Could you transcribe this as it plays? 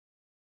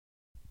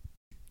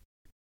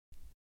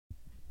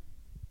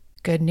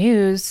Good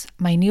news,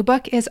 my new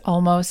book is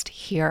almost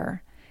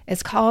here.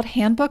 It's called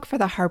Handbook for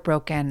the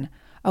Heartbroken,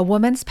 A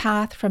Woman's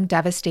Path from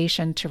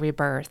Devastation to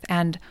Rebirth.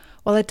 And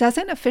while it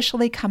doesn't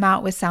officially come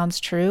out with Sounds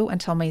True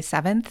until May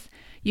 7th,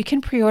 you can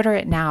pre-order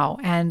it now.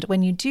 And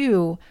when you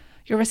do,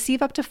 you'll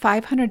receive up to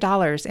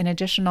 $500 in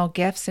additional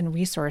gifts and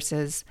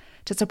resources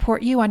to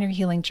support you on your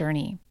healing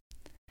journey.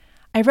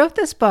 I wrote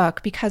this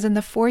book because in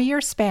the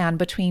 4-year span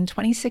between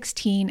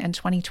 2016 and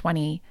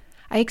 2020,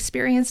 I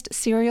experienced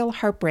serial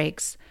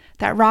heartbreaks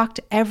that rocked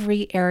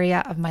every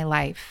area of my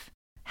life: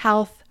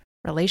 health,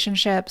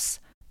 relationships,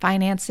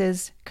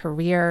 finances,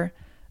 career,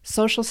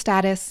 social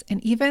status,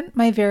 and even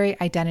my very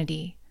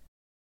identity.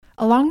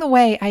 Along the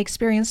way, I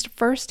experienced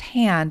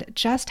firsthand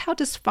just how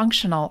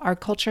dysfunctional our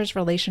culture's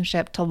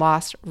relationship to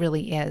loss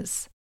really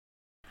is.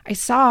 I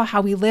saw how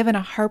we live in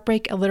a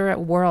heartbreak-illiterate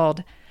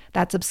world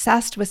that's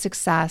obsessed with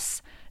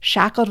success,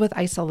 shackled with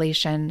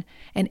isolation,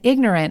 and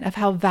ignorant of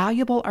how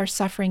valuable our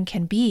suffering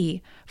can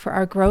be for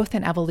our growth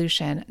and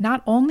evolution,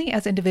 not only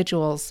as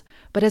individuals,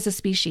 but as a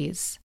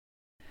species.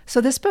 So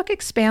this book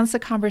expands the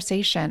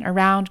conversation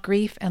around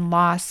grief and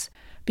loss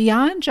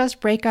beyond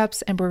just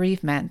breakups and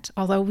bereavement,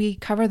 although we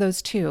cover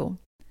those too,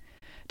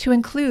 to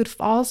include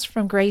falls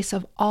from grace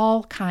of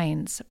all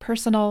kinds: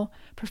 personal,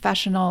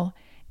 professional,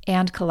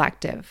 and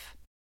collective.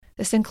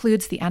 This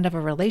includes the end of a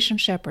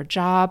relationship or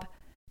job,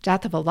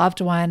 death of a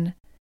loved one,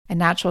 a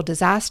natural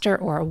disaster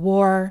or a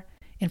war,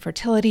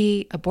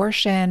 infertility,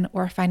 abortion,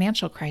 or a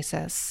financial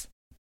crisis.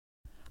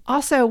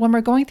 Also, when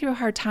we're going through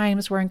hard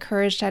times, we're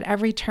encouraged at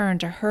every turn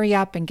to hurry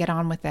up and get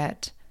on with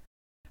it.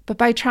 But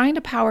by trying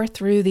to power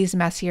through these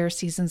messier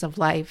seasons of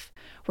life,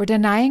 we're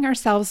denying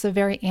ourselves the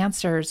very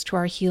answers to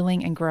our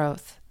healing and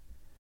growth.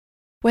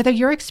 Whether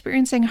you're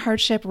experiencing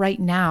hardship right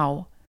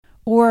now,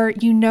 or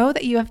you know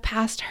that you have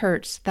past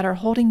hurts that are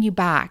holding you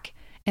back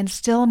and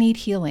still need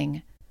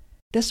healing,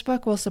 this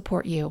book will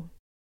support you.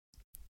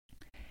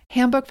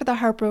 Handbook for the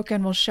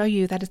Heartbroken will show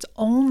you that it's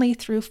only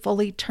through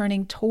fully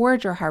turning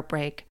toward your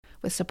heartbreak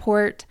with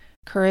support,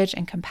 courage,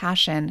 and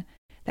compassion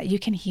that you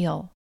can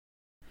heal.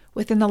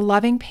 Within the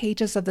loving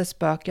pages of this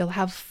book, you'll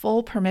have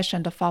full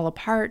permission to fall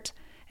apart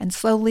and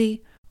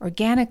slowly,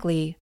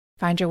 organically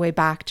find your way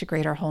back to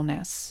greater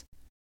wholeness.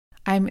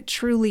 I'm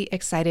truly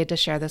excited to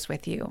share this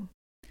with you.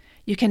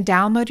 You can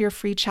download your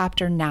free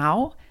chapter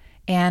now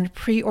and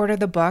pre-order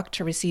the book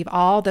to receive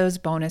all those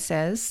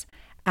bonuses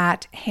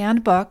at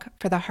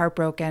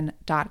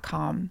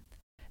handbookfortheheartbroken.com.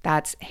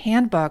 That's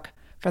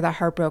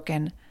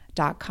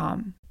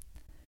handbookfortheheartbroken.com.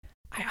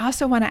 I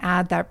also want to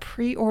add that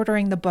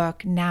pre-ordering the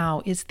book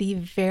now is the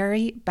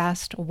very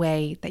best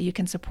way that you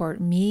can support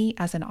me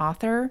as an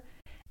author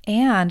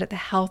and the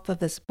health of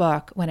this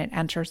book when it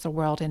enters the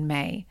world in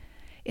May.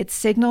 It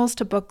signals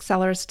to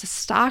booksellers to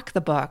stock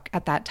the book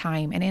at that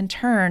time and in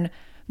turn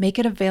make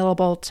it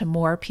available to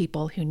more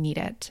people who need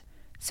it.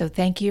 So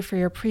thank you for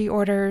your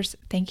pre-orders,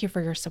 thank you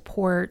for your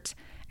support,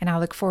 and I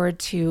look forward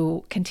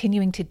to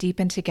continuing to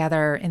deepen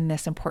together in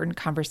this important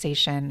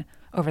conversation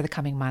over the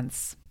coming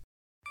months.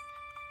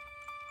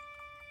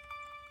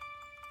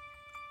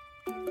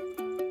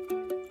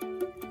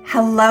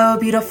 Hello,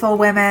 beautiful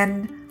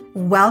women.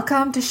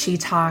 Welcome to She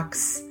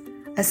Talks,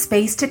 a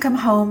space to come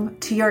home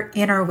to your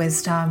inner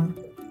wisdom,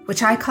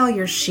 which I call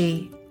your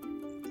she.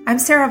 I'm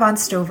Sarah Von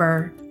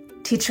Stover,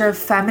 teacher of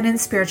feminine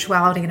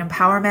spirituality and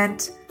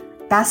empowerment,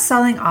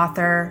 best-selling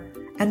author,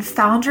 and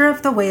founder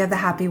of The Way of the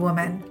Happy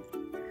Woman.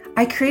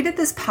 I created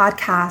this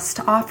podcast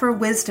to offer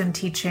wisdom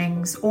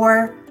teachings,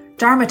 or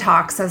Dharma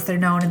talks as they're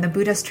known in the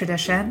Buddhist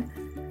tradition,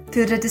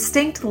 through the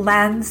distinct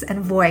lens and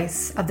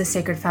voice of the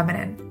sacred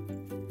feminine.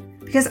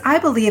 Because I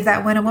believe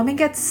that when a woman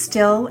gets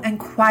still and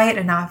quiet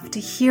enough to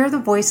hear the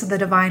voice of the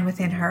divine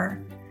within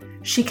her,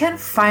 she can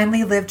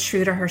finally live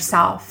true to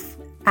herself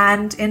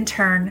and, in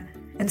turn,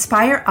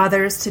 inspire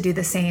others to do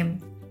the same.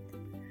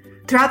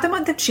 Throughout the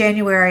month of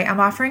January, I'm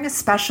offering a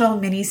special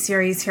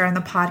mini-series here on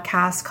the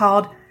podcast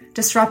called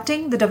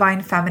Disrupting the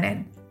Divine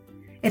Feminine.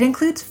 It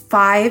includes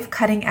 5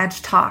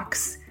 cutting-edge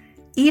talks,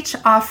 each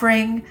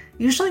offering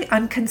usually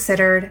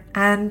unconsidered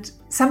and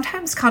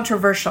sometimes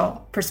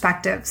controversial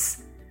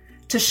perspectives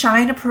to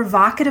shine a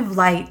provocative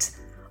light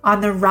on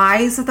the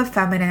rise of the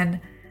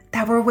feminine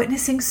that we're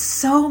witnessing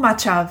so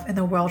much of in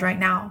the world right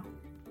now.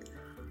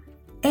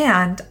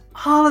 And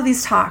all of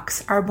these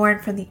talks are born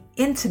from the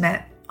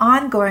intimate,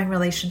 ongoing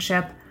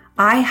relationship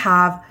I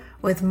have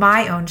with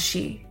my own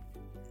she.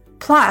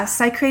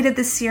 Plus, I created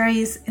this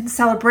series in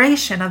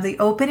celebration of the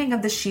opening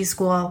of the She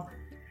School,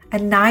 a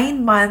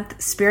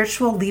 9-month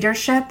spiritual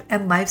leadership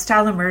and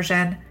lifestyle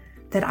immersion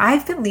that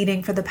I've been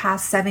leading for the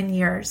past 7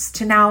 years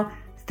to now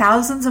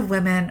thousands of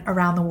women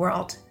around the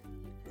world.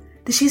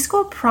 The She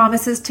School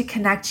promises to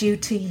connect you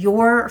to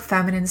your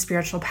feminine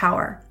spiritual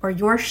power, or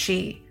your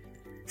she,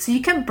 so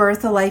you can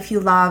birth the life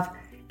you love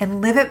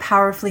and live it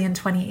powerfully in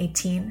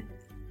 2018.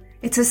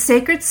 It's a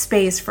sacred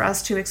space for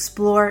us to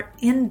explore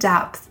in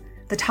depth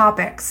the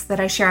topics that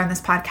I share on this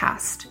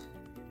podcast.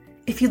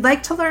 If you'd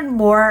like to learn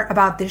more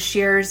about this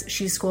year's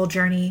She School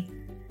journey,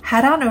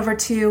 head on over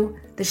to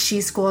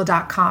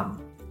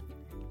thesheschool.com.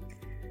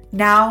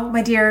 Now,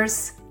 my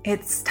dears,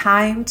 it's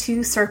time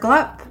to circle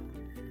up.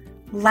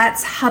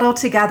 Let's huddle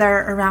together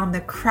around the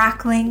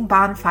crackling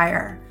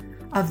bonfire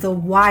of the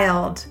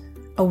wild,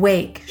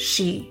 awake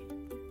she.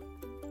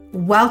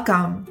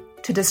 Welcome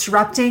to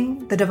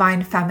Disrupting the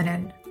Divine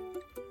Feminine.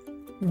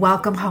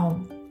 Welcome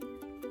home.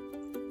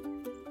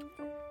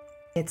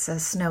 It's a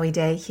snowy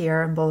day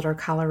here in Boulder,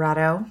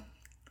 Colorado,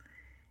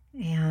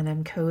 and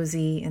I'm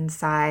cozy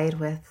inside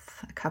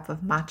with a cup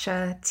of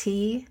matcha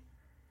tea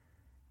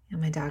and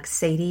my dog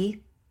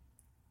Sadie,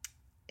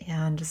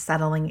 and just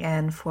settling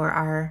in for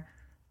our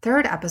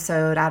third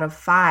episode out of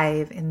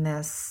 5 in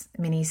this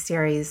mini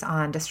series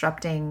on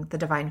disrupting the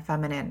divine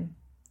feminine.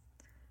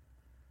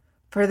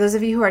 For those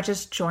of you who are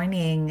just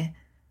joining,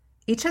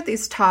 each of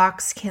these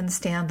talks can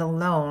stand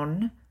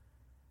alone.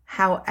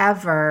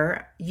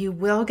 However, you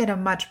will get a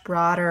much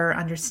broader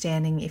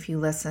understanding if you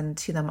listen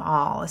to them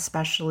all,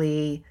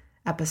 especially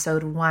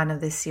episode 1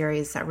 of this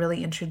series that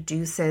really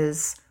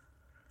introduces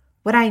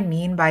what I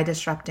mean by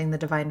disrupting the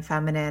divine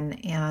feminine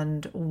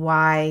and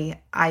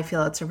why I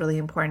feel it's a really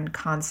important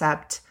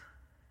concept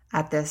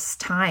at this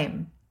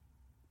time.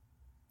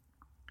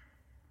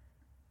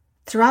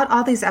 Throughout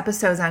all these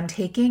episodes, I'm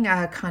taking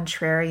a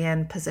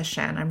contrarian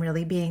position. I'm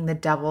really being the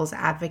devil's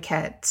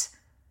advocate,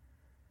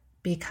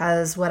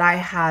 because what I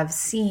have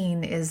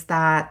seen is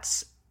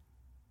that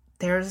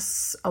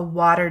there's a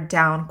watered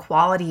down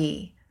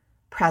quality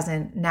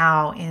present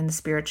now in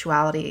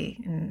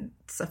spirituality, and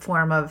it's a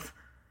form of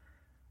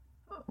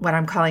what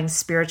I'm calling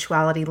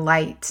spirituality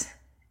light.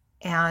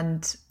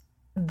 And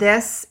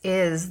this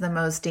is the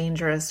most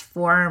dangerous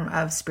form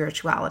of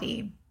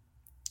spirituality.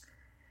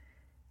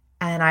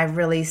 And I've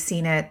really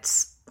seen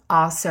it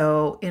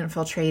also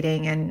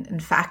infiltrating and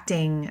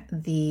infecting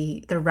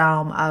the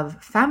realm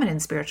of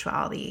feminine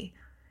spirituality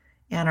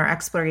and our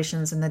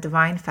explorations in the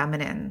divine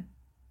feminine.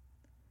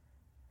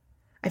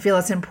 I feel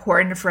it's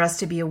important for us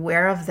to be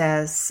aware of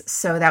this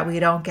so that we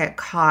don't get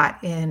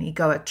caught in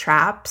egoic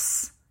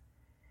traps,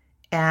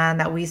 and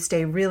that we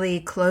stay really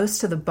close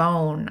to the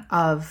bone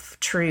of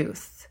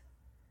truth.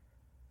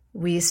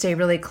 We stay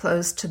really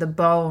close to the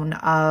bone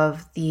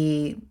of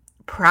the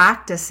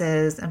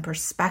practices and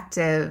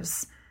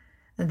perspectives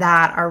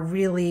that are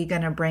really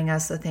going to bring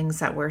us the things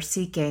that we're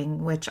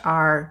seeking, which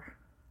are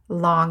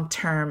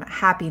long-term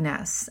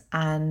happiness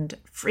and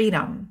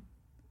freedom.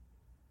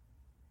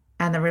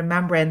 And the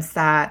remembrance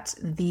that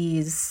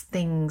these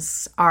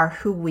things are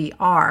who we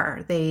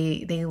are.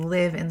 They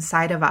live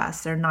inside of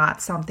us. They're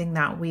not something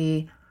that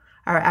we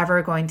are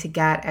ever going to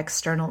get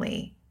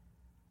externally.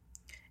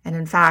 And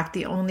in fact,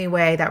 the only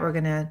way that we're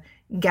going to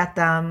get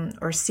them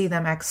or see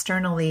them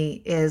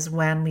externally is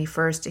when we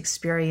first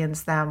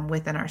experience them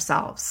within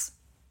ourselves.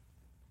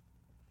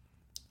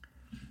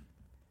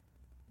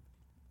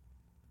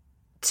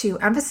 To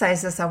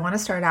emphasize this, I want to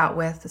start out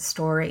with a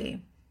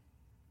story.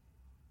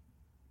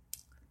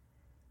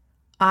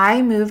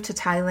 I moved to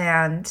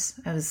Thailand.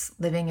 I was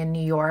living in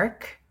New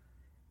York,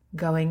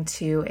 going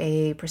to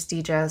a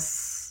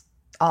prestigious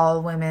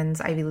all-women's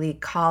Ivy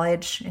League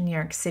college in New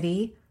York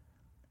City,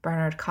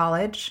 Barnard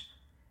College.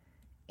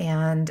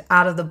 And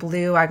out of the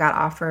blue, I got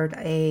offered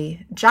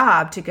a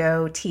job to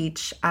go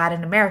teach at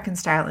an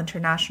American-style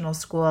international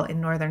school in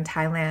northern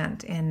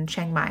Thailand in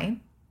Chiang Mai.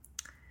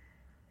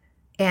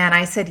 And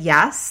I said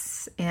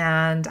yes,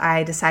 and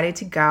I decided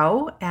to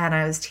go, and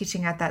I was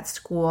teaching at that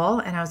school,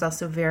 and I was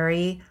also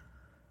very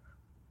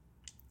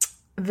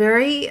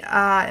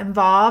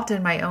involved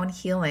in my own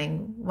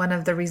healing. One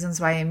of the reasons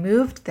why I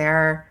moved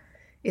there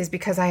is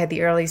because I had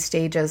the early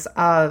stages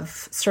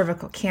of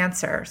cervical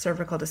cancer,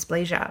 cervical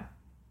dysplasia,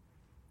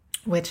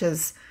 which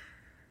is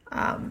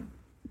kind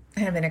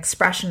of an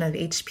expression of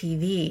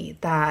HPV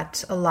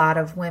that a lot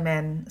of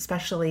women,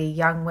 especially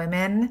young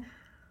women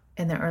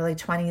in their early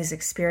 20s,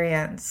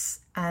 experience.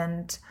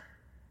 And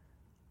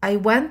I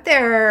went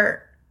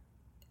there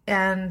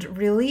and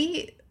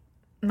really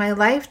my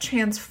life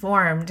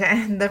transformed.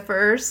 And I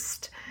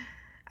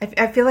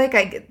feel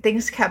like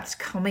things kept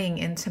coming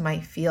into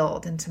my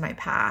field, into my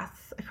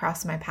path,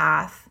 across my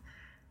path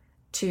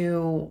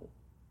to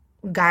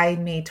guide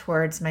me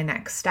towards my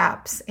next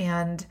steps.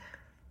 And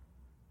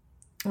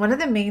one of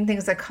the main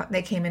things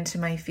that came into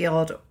my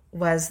field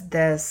was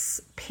this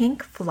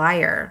pink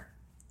flyer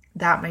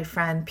that my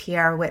friend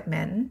Pierre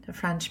Whitman, a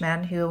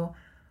Frenchman who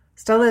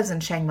still lives in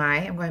Chiang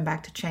Mai. I'm going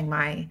back to Chiang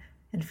Mai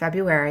in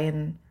February,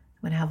 and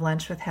I'm going to have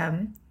lunch with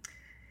him.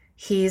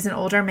 He's an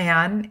older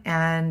man,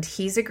 and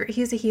he's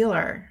a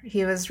healer.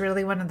 He was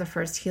really one of the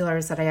first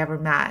healers that I ever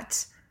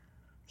met.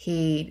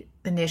 He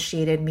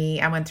initiated me.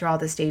 I went through all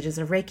the stages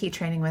of Reiki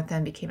training with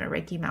him, became a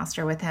Reiki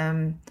master with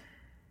him.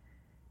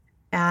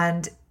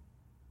 And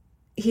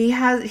he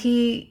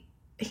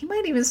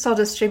might even still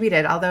distribute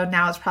it, although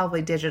now it's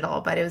probably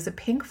digital, but it was a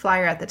pink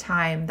flyer at the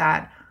time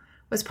that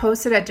was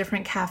posted at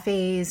different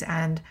cafes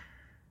and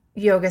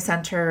yoga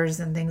centers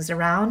and things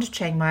around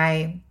Chiang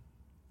Mai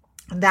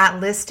that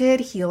listed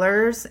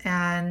healers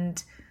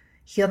and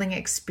healing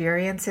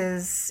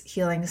experiences,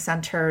 healing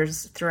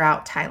centers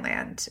throughout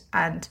Thailand.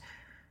 And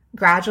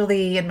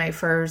gradually in my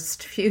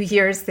first few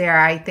years there,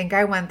 I think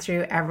I went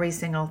through every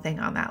single thing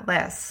on that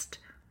list.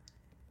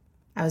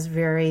 I was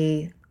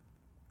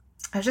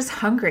just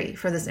hungry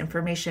for this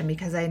information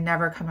because I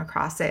never come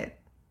across it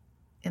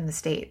in the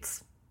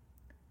States.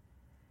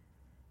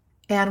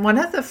 And one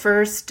of the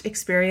first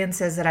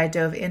experiences that I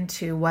dove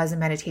into was a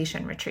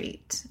meditation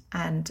retreat.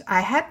 And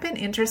I had been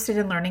interested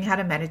in learning how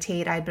to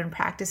meditate. I'd been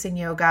practicing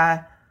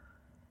yoga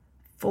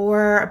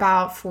for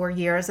about 4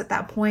 years at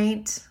that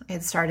point. I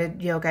had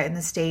started yoga in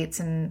the States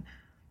and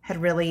had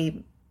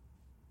really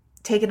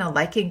taken a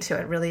liking to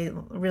it,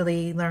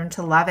 really learned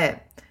to love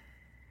it.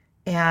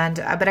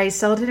 But I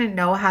still didn't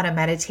know how to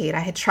meditate. I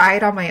had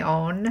tried on my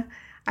own.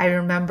 I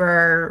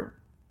remember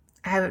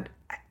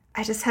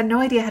I just had no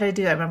idea how to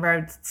do it. I remember I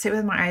would sit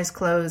with my eyes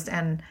closed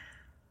and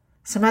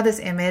somehow this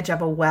image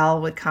of a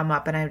well would come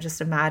up and I would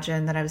just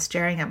imagine that I was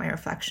staring at my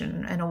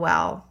reflection in a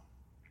well.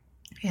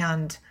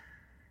 And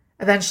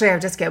eventually I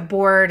would just get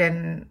bored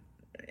and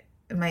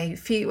my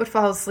feet would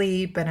fall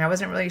asleep and I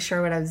wasn't really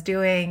sure what I was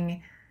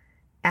doing.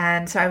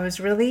 And so I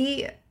was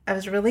really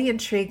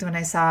intrigued when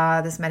I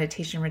saw this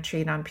meditation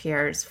retreat on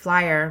Pierre's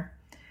flyer.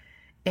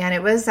 And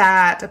it was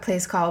at a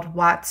place called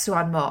Wat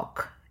Suan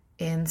Mok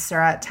in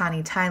Surat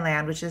Thani,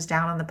 Thailand, which is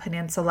down on the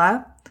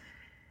peninsula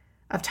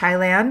of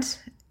Thailand.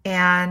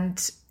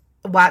 And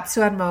Wat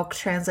Suan Mok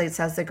translates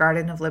as the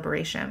Garden of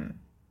Liberation.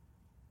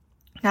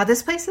 Now,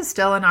 this place is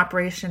still in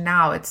operation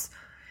now. It's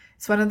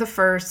one of the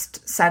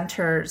first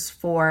centers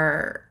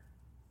for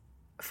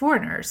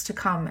foreigners to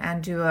come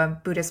and do a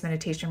Buddhist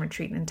meditation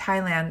retreat in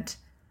Thailand.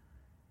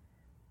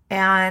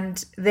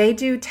 And they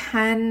do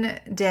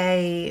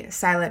 10-day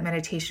silent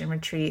meditation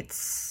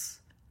retreats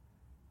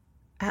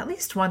at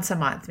least once a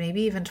month,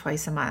 maybe even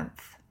twice a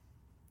month.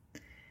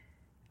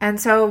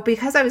 And so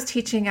because I was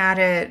teaching at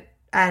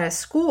a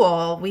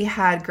school, we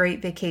had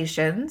great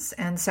vacations.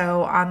 And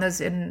so on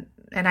those, and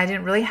I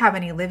didn't really have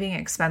any living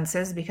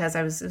expenses because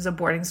it was a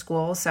boarding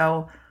school.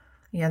 So,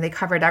 they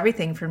covered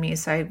everything for me.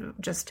 So I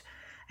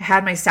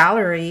had my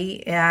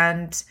salary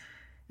and it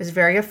was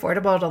very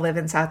affordable to live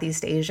in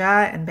Southeast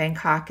Asia. And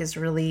Bangkok is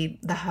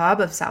really the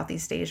hub of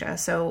Southeast Asia.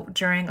 So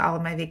during all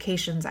of my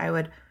vacations, I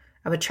would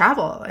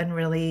travel and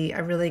I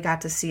really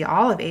got to see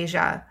all of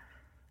Asia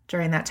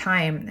during that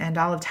time and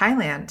all of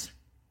Thailand.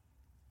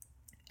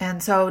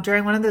 And so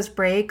during one of those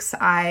breaks,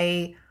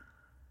 I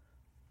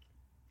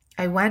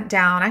went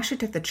down, I actually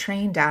took the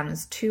train down. It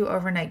was 2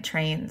 overnight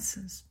trains.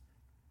 It was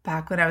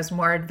back when I was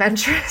more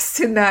adventurous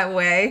in that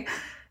way.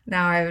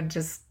 Now I would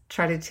just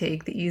try to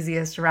take the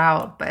easiest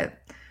route, but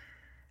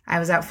I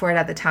was up for it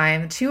at the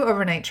time. 2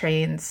 overnight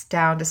trains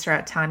down to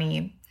Surat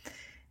Thani.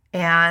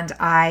 And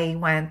I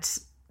went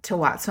to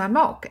Wat Suan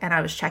Mok and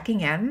I was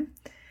checking in.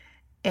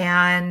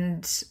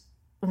 And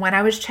when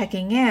I was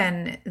checking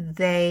in,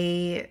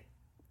 they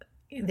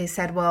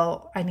said,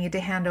 well, I need to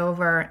hand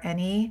over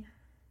any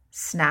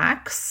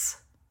snacks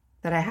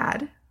that I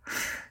had.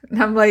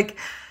 And I'm like,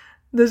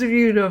 those of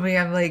you who know me,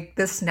 I'm like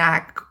the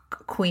snack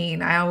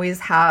queen. I always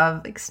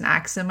have like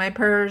snacks in my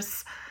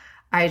purse.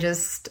 I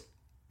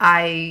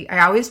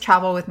always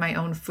travel with my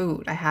own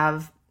food. I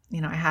have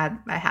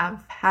done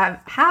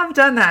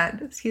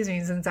that,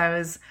 since I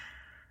was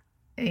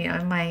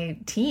in my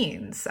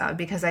teens,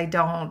 because I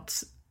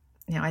don't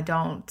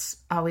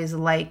always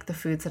like the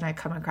foods that I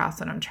come across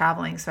when I'm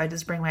traveling. So I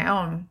just bring my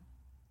own.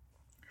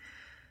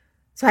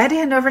 So I had to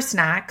hand over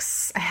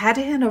snacks. I had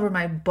to hand over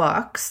my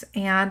books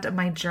and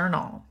my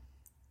journal.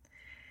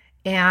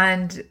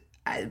 And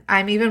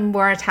I'm even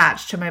more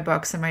attached to my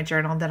books and my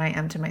journal than I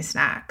am to my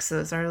snacks.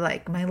 Those are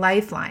like my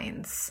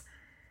lifelines.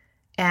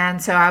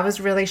 And so I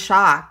was really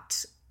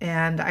shocked.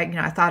 And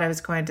I thought I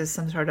was going to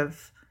some sort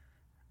of,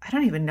 I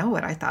don't even know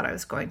what I thought I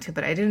was going to,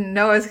 but I didn't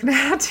know I was going to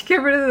have to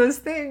get rid of those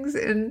things.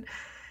 And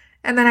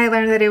then I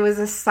learned that it was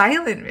a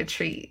silent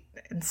retreat.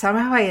 And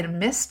somehow I had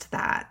missed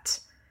that.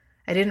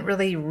 I didn't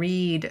really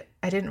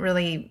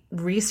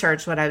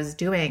research what I was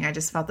doing. I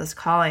just felt this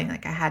calling,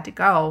 like I had to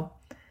go.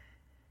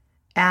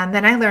 And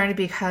then I learned,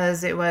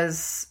 because it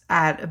was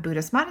at a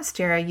Buddhist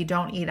monastery, you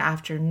don't eat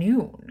after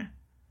noon.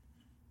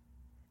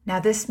 Now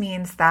this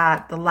means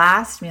that the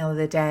last meal of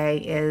the day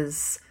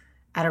is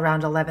at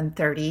around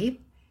 11:30.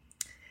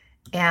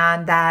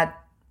 And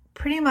that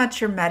pretty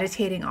much you're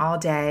meditating all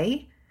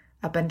day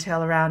up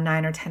until around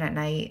 9 or 10 at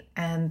night.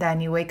 And then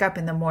you wake up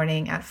in the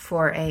morning at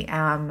 4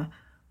 a.m.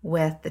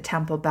 with the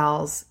temple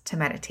bells to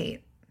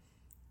meditate.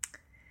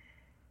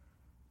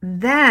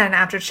 Then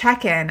after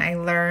check-in, I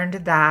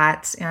learned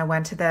that I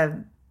went to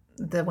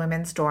the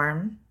women's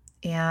dorm,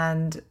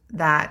 and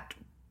that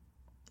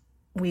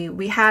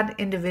we had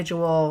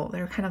individual,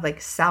 they were kind of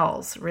like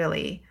cells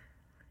really,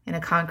 in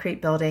a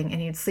concrete building,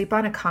 and you'd sleep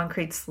on a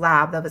concrete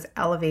slab that was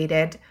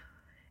elevated,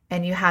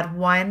 and you had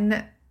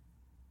one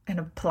kind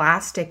of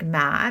plastic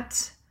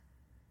mat,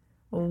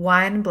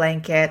 one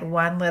blanket,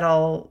 one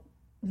little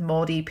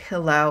moldy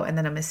pillow, and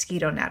then a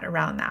mosquito net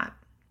around that.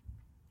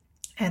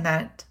 And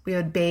that we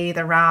would bathe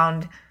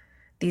around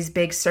these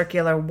big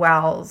circular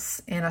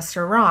wells in a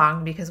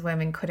sarong, because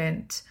women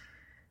couldn't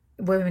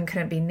women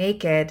couldn't be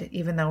naked,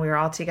 even though we were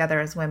all together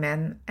as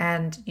women,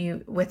 and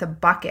you with a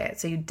bucket.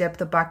 So you dip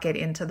the bucket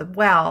into the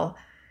well,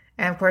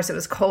 and of course it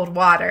was cold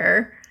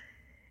water.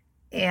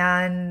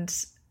 And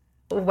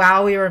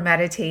while we were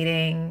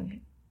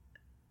meditating,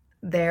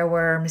 there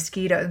were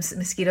mosquitoes.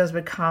 Mosquitoes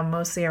would come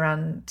mostly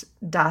around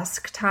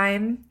dusk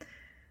time.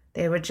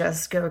 They would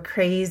just go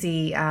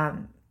crazy,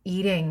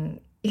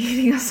 eating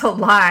us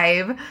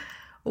alive,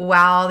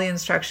 while the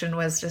instruction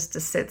was just to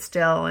sit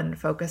still and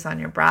focus on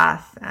your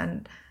breath.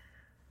 And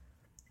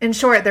in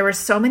short, there were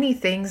so many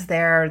things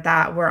there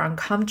that were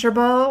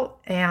uncomfortable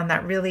and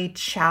that really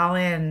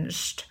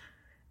challenged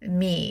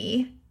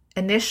me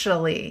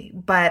initially.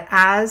 But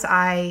as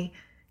I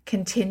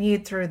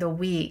continued through the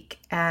week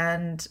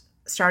and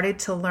started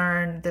to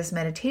learn this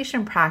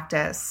meditation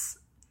practice,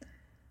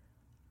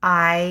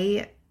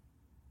 I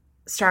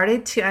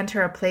started to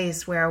enter a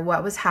place where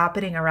what was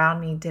happening around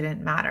me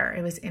didn't matter.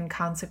 It was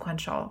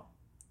inconsequential.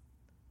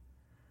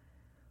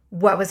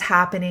 What was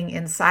happening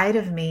inside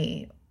of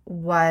me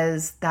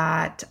was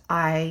that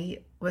I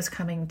was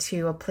coming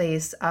to a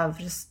place of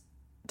just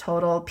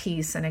total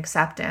peace and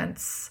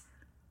acceptance.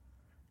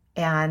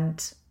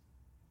 And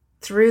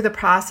through the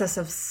process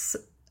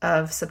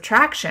of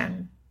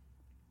subtraction,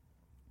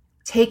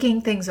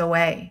 taking things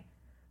away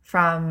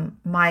from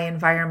my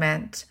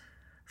environment,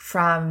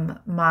 from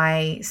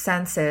my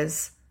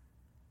senses,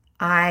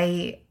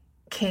 I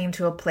came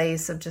to a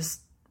place of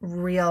just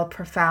real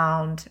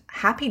profound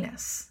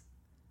happiness.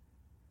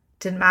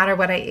 Didn't matter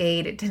what I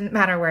ate. It didn't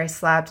matter where I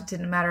slept. It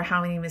didn't matter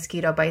how many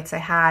mosquito bites I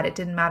had. It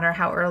didn't matter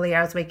how early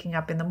I was waking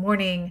up in the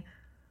morning.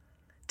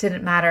 It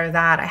didn't matter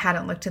that I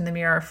hadn't looked in the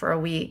mirror for a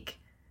week.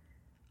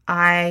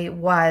 I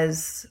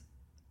was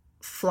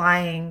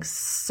flying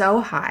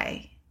so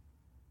high,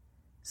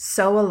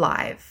 so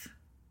alive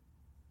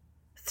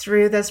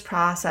through this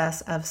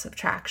process of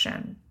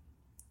subtraction.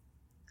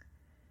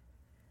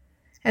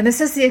 And this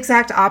is the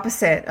exact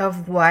opposite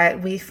of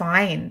what we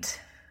find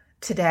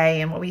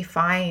today and what we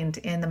find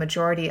in the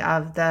majority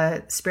of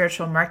the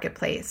spiritual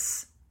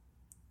marketplace.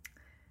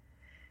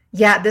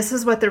 Yet this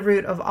is what the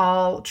root of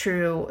all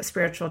true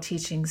spiritual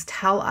teachings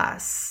tell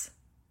us.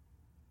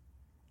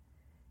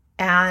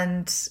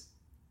 And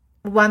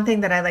one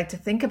thing that I like to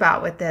think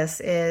about with this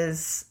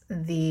is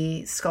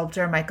the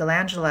sculptor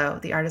Michelangelo,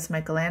 the artist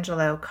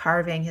Michelangelo,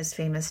 carving his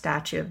famous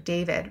statue of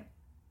David.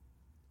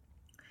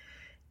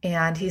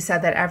 And he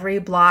said that every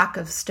block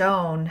of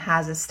stone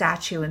has a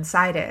statue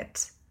inside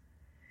it.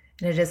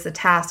 And it is the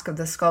task of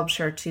the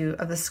sculptor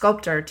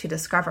to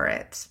discover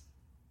it.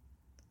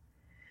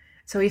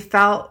 So he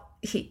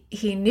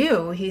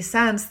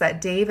sensed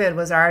that David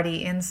was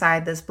already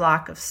inside this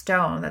block of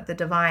stone, that the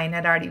divine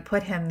had already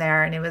put him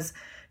there, and it was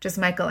just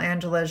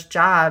Michelangelo's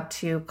job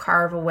to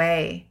carve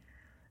away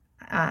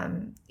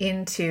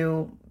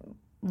into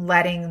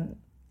letting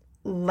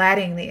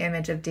the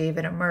image of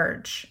David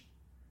emerge.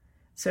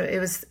 So it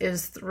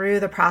was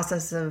through the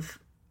process of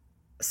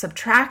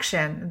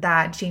subtraction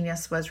that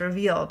genius was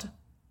revealed.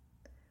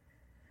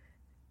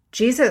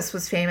 Jesus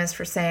was famous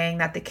for saying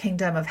that the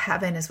kingdom of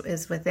heaven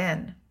is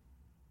within.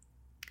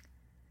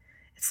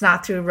 It's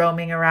not through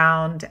roaming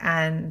around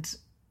and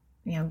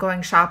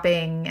going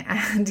shopping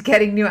and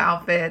getting new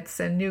outfits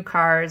and new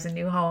cars and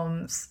new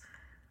homes.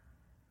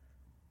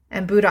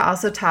 And Buddha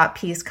also taught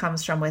peace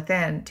comes from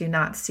within. Do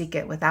not seek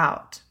it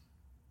without.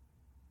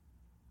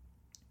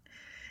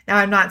 Now,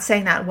 I'm not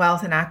saying that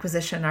wealth and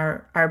acquisition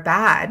are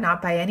bad,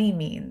 not by any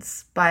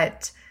means,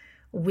 but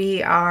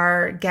we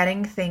are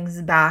getting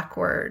things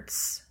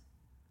backwards.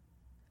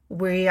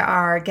 We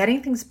are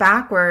getting things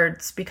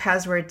backwards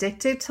because we're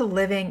addicted to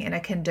living in a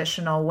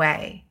conditional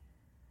way.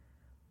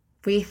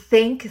 We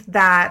think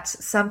that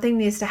something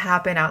needs to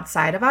happen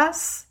outside of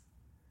us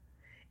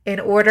in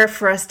order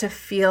for us to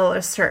feel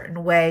a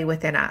certain way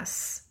within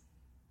us.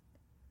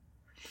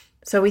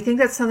 So we think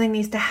that something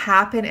needs to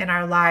happen in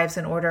our lives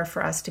in order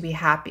for us to be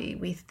happy.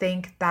 We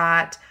think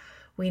that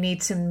we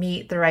need to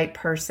meet the right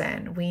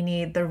person. We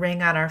need the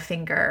ring on our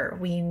finger.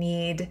 We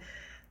need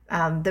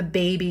the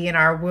baby in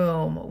our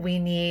womb. We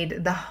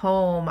need the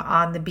home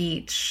on the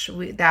beach.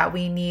 That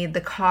we need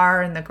the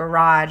car in the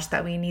garage.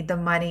 That we need the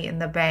money in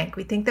the bank.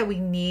 We think that we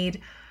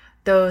need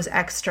those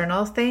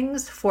external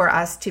things for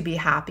us to be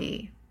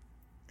happy.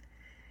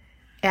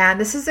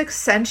 And this is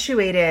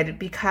accentuated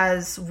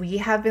because we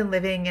have been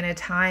living in a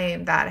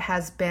time that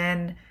has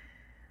been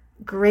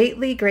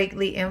greatly,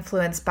 greatly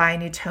influenced by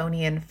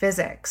Newtonian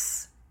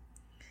physics.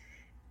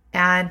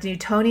 And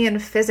Newtonian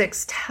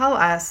physics tell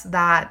us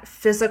that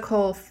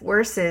physical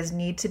forces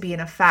need to be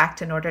in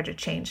effect in order to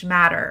change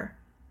matter,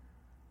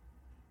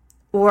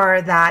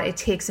 or that it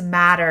takes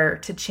matter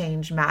to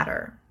change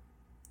matter.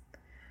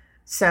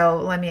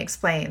 So let me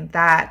explain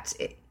that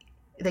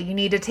you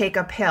need to take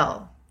a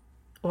pill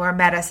or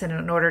medicine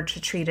in order to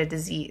treat a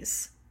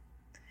disease,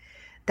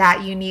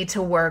 that you need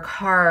to work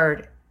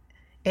hard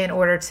in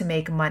order to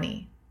make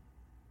money,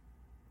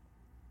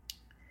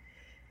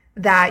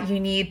 that you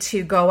need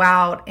to go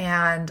out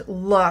and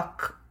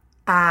look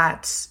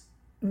at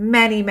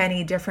many,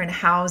 many different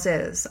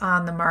houses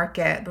on the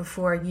market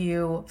before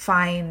you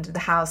find the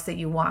house that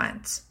you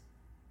want,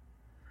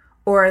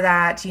 or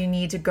that you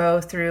need to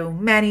go through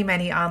many,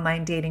 many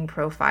online dating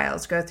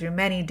profiles, go through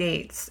many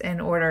dates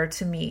in order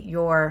to meet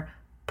your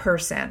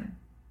person.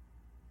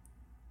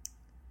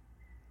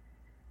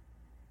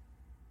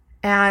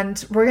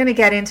 And we're going to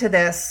get into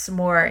this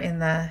more in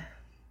the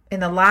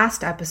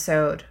last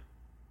episode.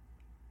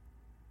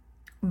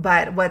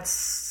 But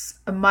what's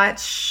a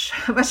much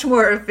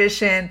more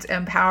efficient,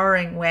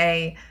 empowering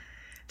way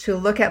to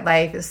look at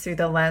life is through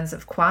the lens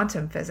of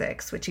quantum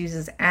physics, which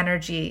uses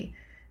energy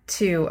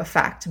to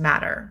affect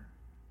matter.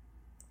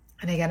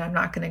 And again, I'm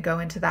not going to go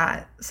into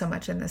that so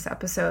much in this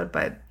episode,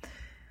 but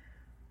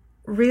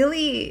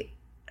really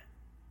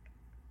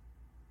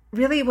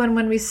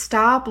when we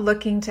stop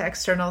looking to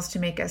externals to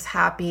make us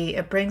happy,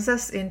 it brings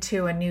us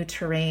into a new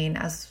terrain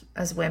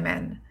as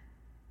women.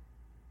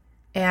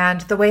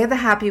 And the Way of the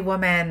Happy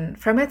Woman,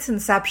 from its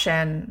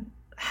inception,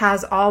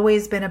 has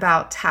always been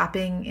about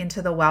tapping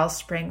into the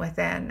wellspring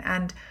within.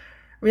 And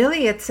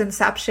really its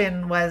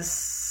inception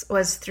was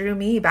through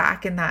me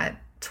back in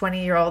that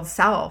 20-year-old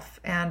self,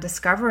 and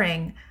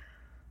discovering,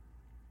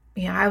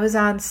 I was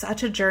on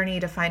such a journey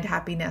to find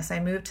happiness. I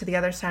moved to the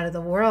other side of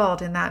the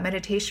world. In that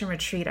meditation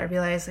retreat, I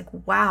realized,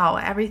 wow,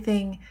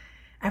 everything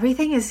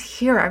is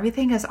here.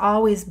 Everything has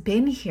always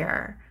been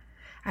here.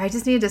 I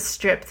just need to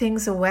strip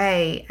things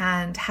away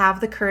and have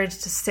the courage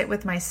to sit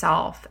with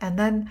myself. And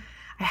then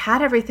I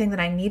had everything that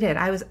I needed.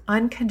 I was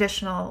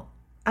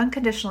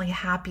unconditionally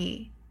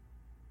happy.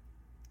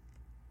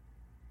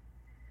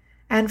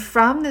 And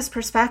from this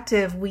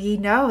perspective, we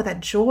know that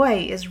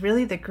joy is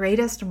really the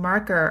greatest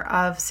marker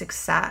of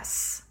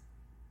success.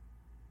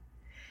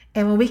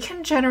 And when we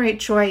can generate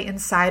joy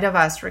inside of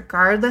us,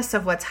 regardless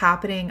of what's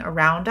happening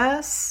around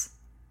us,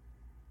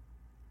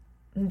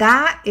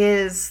 that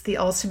is the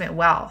ultimate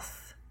wealth.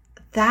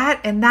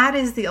 That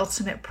is the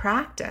ultimate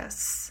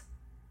practice.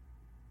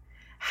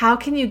 How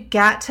can you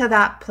get to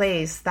that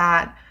place,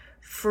 that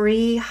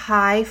free,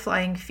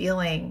 high-flying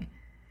feeling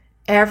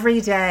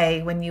every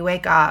day when you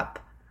wake up,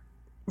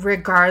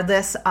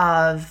 regardless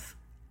of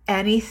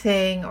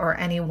anything or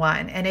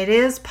anyone? And it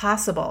is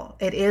possible.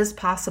 It is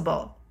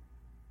possible.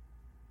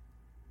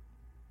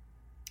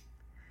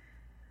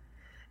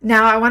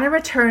 Now, I want to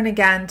return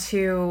again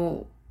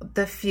to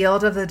the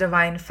field of the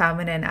divine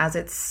feminine as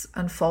it's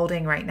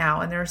unfolding right now.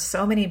 And there are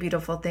so many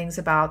beautiful things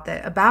about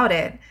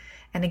it.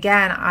 And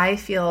again, I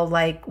feel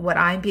like what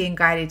I'm being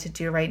guided to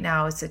do right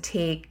now is to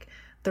take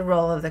the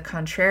role of the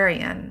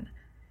contrarian.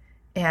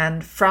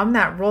 And from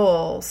that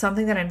role,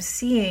 something that I'm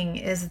seeing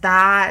is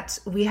that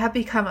we have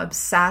become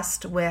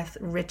obsessed with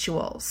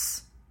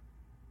rituals,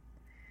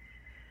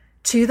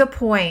 to the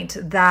point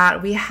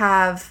that we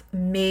have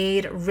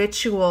made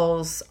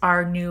rituals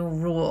our new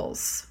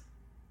rules.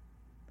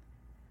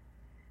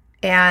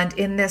 And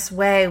in this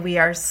way, we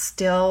are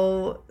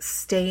still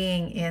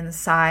staying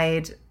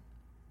inside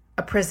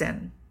a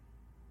prison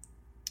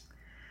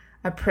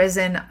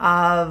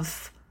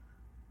of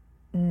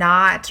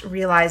not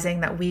realizing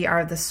that we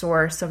are the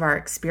source of our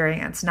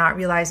experience, not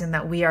realizing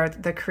that we are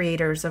the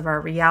creators of our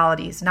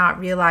realities, not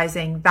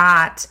realizing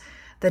that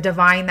the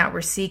divine that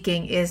we're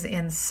seeking is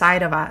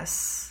inside of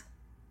us.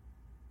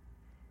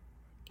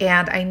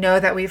 And I know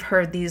that we've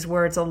heard these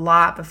words a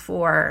lot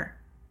before,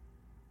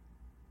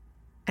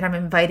 and I'm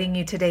inviting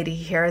you today to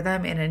hear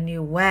them in a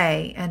new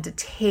way and to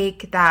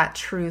take that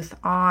truth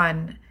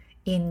on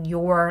in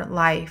your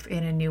life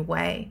in a new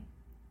way.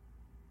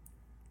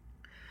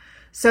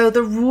 So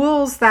the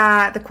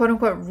quote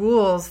unquote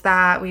rules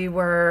that we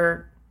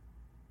were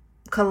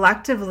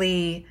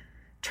collectively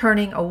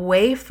turning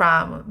away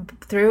from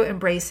through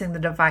embracing the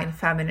divine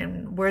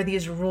feminine were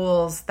these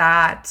rules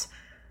that,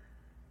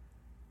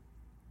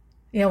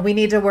 we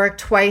need to work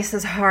twice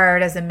as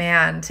hard as a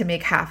man to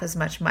make half as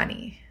much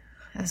money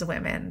as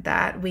women,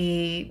 that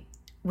we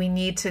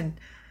need to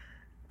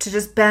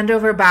just bend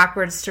over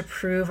backwards to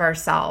prove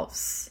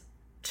ourselves,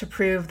 to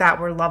prove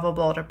that we're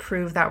lovable, to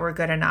prove that we're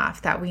good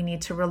enough, that we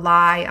need to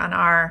rely on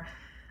our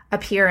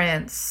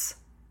appearance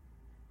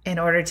in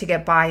order to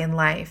get by in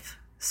life.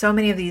 So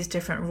many of these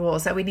different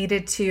rules that we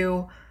needed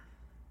to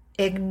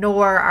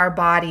ignore our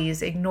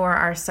bodies, ignore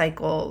our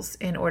cycles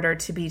in order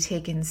to be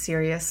taken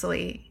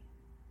seriously,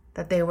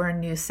 that they were a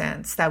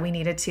nuisance, that we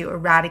needed to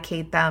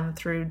eradicate them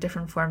through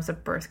different forms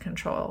of birth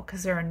control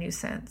because they're a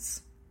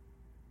nuisance.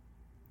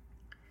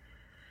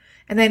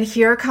 And then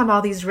here come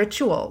all these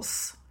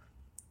rituals.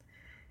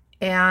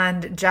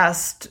 And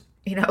just,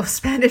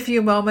 spend a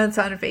few moments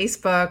on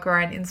Facebook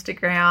or on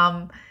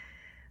Instagram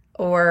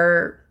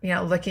or,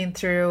 looking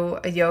through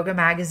a yoga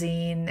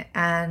magazine,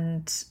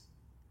 and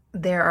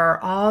there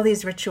are all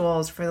these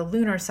rituals for the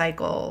lunar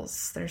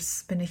cycles.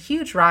 There's been a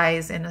huge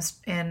rise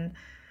in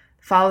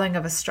following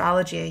of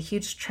astrology, a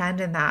huge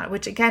trend in that,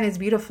 which again is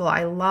beautiful.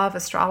 I love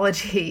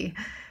astrology,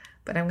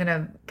 but I'm going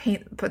to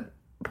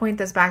point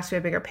this back to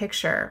a bigger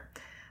picture.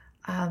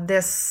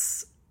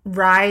 This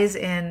rise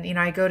in,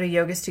 I go to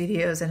yoga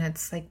studios and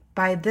it's like,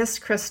 buy this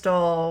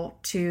crystal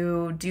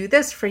to do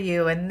this for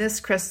you and this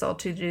crystal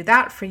to do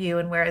that for you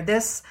and wear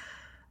this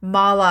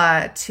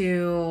mala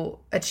to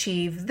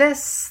achieve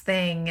this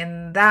thing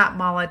and that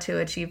mala to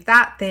achieve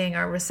that thing,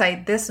 or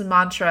recite this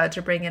mantra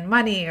to bring in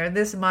money or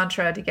this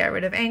mantra to get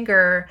rid of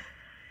anger,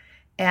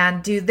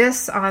 and do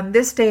this on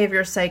this day of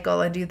your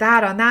cycle and do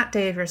that on that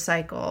day of your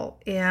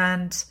cycle.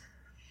 And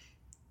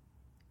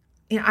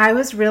I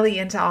was really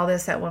into all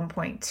this at one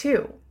point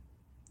too.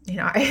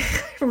 I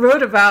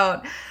wrote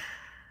about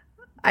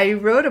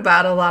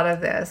a lot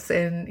of this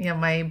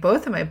in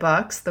both of my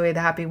books, The Way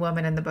the Happy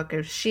Woman and The Book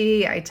of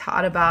She. I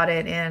taught about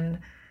it in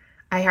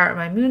I Heart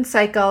My Moon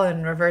Cycle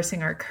and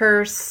Reversing Our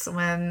Curse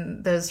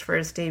when those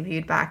first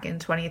debuted back in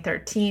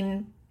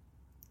 2013.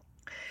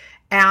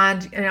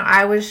 And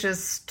I was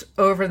just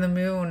over the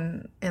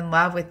moon in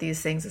love with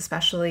these things,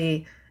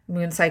 especially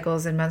moon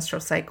cycles and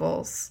menstrual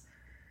cycles.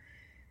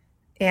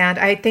 And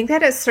I think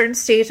that at a certain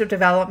stage of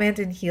development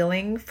and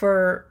healing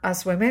for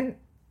us women,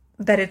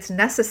 that it's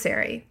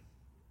necessary.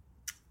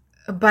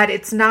 But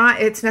it's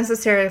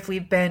necessary if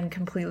we've been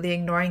completely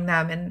ignoring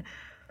them and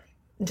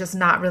just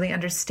not really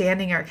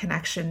understanding our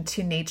connection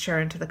to nature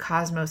and to the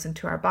cosmos and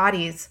to our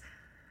bodies.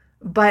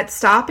 But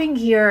stopping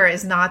here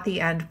is not the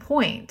end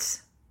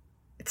point.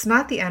 It's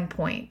not the end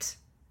point.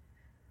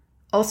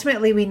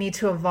 Ultimately, we need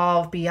to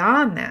evolve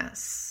beyond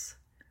this.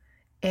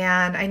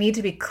 And I need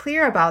to be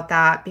clear about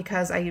that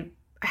because I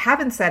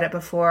haven't said it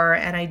before,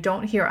 and I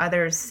don't hear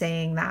others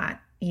saying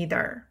that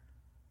either.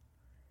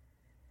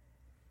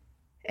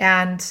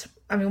 And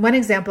one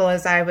example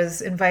is I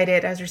was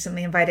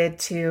recently invited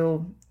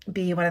to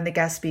be one of the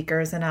guest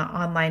speakers in an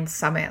online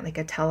summit, like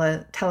a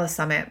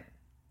telesummit.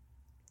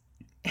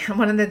 And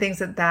one of the things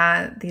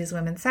that these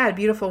women said,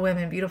 beautiful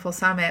women, beautiful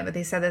summit, but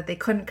they said that they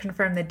couldn't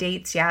confirm the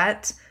dates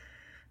yet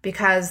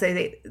because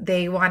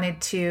they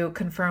wanted to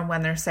confirm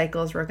when their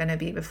cycles were going to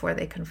be before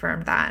they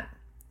confirmed that.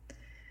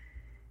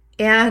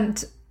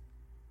 And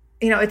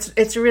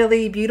it's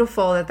really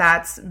beautiful that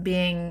that's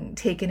being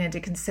taken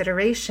into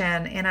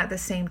consideration. And at the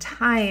same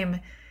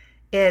time,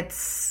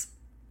 it's,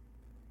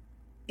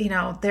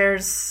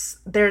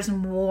 there's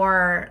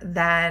more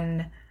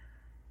than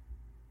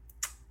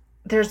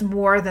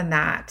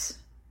that.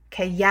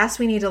 Okay. Yes,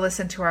 we need to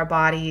listen to our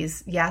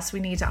bodies. Yes, we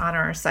need to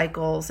honor our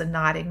cycles and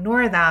not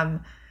ignore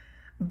them.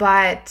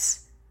 But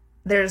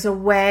there's a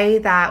way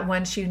that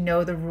once you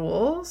know the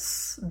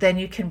rules, then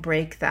you can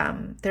break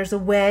them. There's a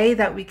way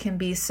that we can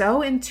be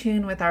so in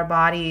tune with our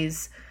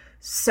bodies,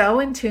 so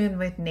in tune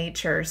with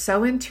nature,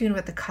 so in tune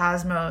with the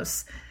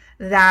cosmos,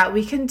 that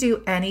we can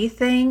do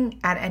anything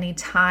at any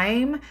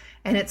time,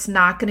 and it's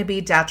not going to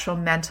be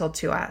detrimental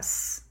to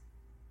us.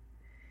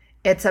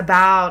 It's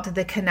about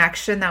the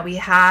connection that we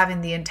have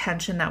and the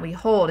intention that we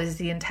hold. Is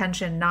the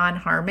intention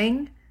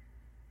non-harming?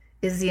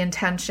 Is the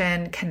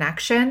intention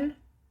connection?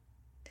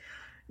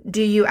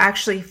 Do you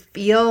actually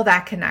feel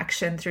that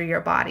connection through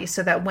your body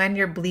so that when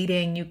you're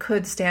bleeding, you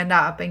could stand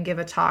up and give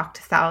a talk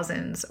to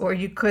thousands, or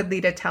you could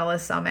lead a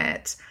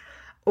telesummit,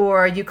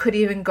 or you could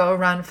even go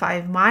run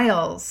 5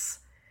 miles?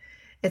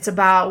 It's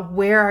about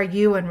where are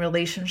you in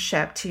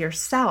relationship to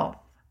yourself?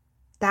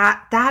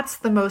 That's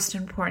the most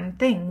important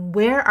thing.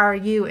 Where are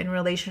you in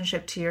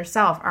relationship to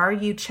yourself? Are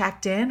you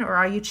checked in or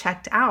are you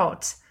checked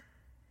out?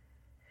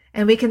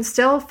 And we can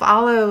still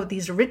follow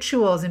these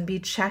rituals and be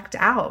checked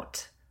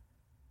out.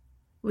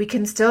 We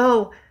can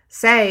still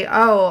say,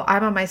 oh,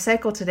 I'm on my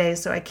cycle today,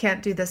 so I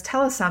can't do this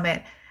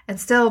telesummit, and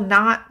still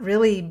not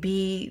really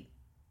be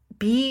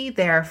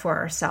there for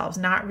ourselves,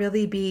 not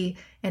really be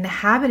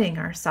inhabiting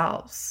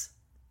ourselves.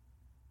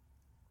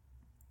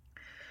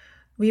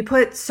 We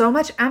put so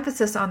much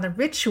emphasis on the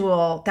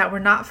ritual that we're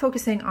not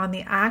focusing on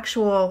the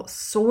actual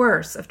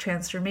source of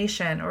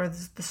transformation or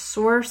the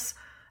source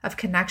of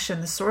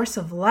connection, the source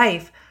of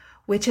life,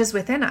 which is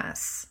within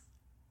us.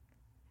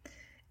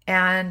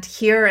 And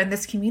here in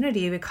this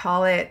community, we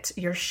call it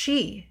your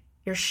she.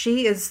 Your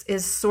she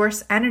is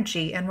source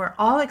energy, and we're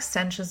all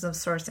extensions of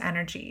source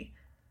energy.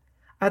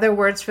 Other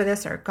words for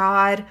this are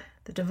God,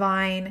 the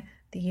divine,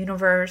 the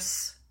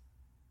universe.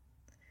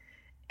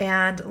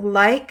 And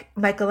like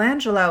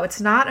Michelangelo,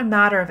 it's not a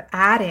matter of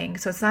adding.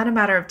 So it's not a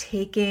matter of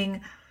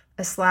taking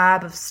a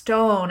slab of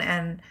stone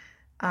and,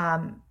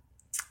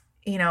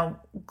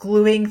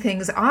 gluing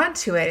things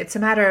onto it. It's a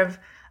matter of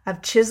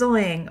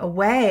chiseling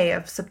away,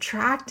 of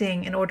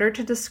subtracting in order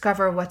to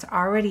discover what's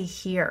already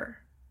here.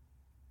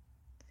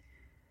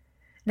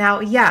 Now,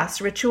 yes,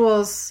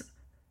 rituals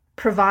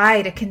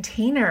provide a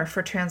container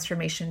for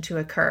transformation to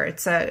occur.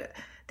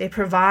 They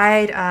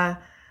provide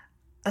a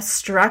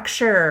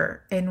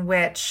structure in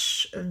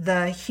which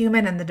the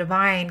human and the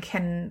divine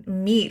can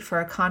meet for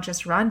a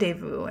conscious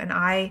rendezvous. And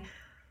I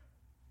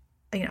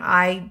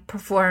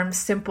perform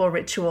simple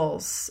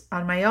rituals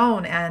on my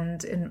own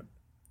and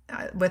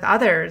with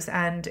others,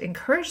 and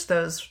encourage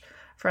those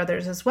for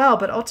others as well.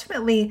 But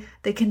ultimately,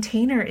 the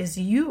container is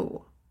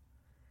you.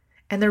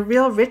 And the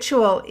real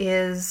ritual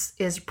is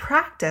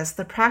practice,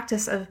 the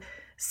practice of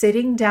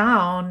sitting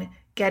down,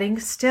 getting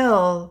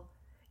still,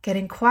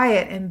 getting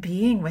quiet and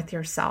being with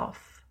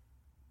yourself.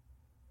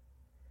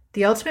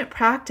 The ultimate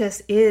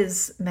practice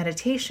is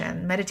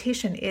meditation.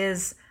 Meditation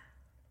is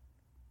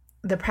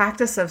the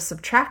practice of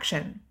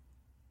subtraction.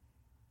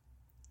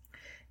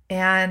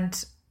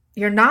 And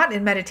you're not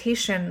in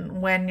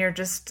meditation when you're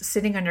just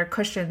sitting on your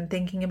cushion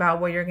thinking about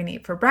what you're going to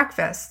eat for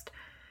breakfast.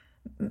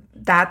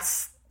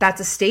 That's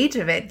a stage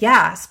of it,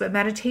 yes, but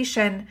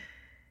meditation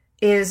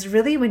is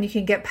really when you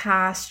can get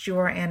past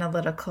your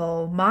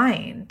analytical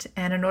mind.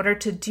 And in order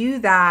to do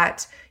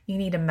that, you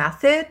need a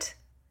method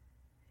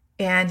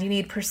and you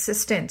need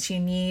persistence.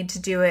 You need to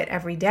do it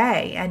every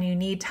day, and you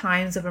need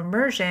times of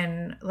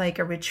immersion like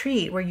a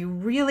retreat where you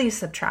really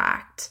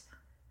subtract.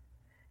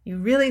 You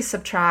really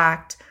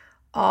subtract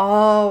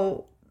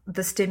all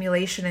the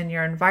stimulation in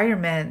your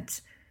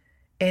environment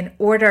in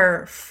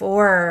order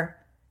for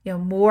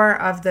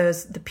more of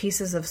the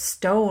pieces of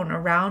stone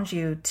around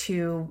you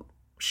to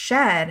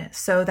shed,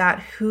 so that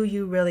who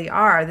you really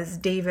are, this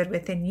David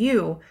within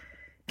you,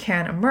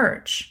 can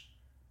emerge.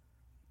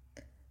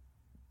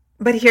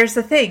 But here's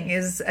the thing: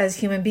 is as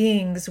human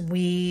beings,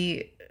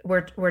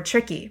 we're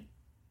tricky.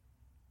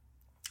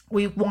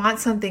 We want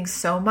something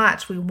so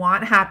much. We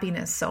want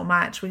happiness so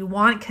much. We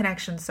want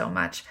connection so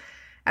much.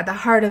 At the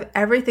heart of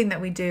everything that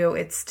we do,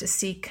 it's to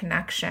seek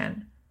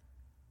connection.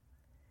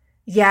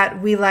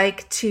 Yet we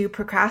like to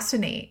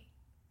procrastinate.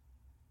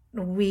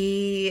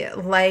 We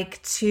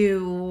like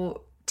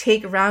to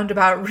take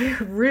roundabout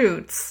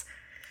routes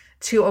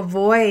to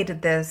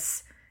avoid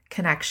this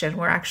connection.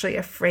 We're actually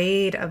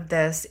afraid of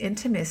this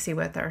intimacy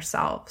with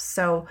ourselves.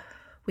 So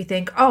we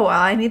think, oh,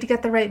 well, I need to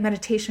get the right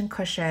meditation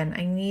cushion.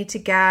 I need to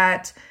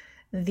get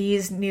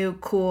these new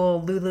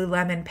cool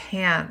Lululemon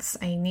pants.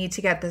 I need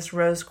to get this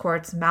rose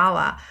quartz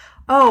mala.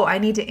 Oh, I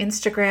need to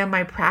Instagram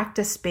my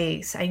practice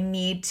space. I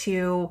need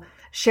to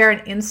share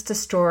an Insta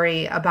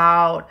story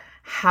about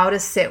how to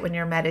sit when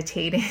you're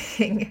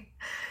meditating.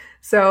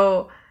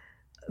 So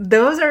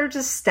those are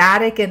just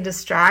static and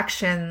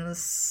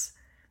distractions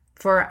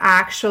for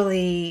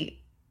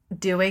actually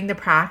doing the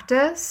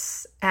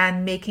practice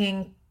and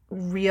making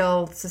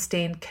real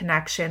sustained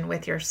connection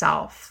with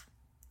yourself.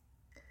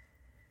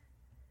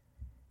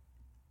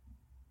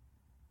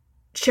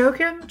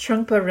 Chogyam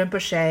Trungpa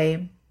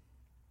Rinpoche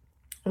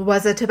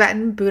was a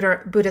Tibetan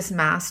Buddhist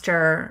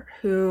master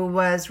who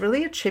was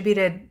really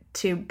attributed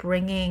to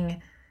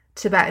bringing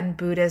Tibetan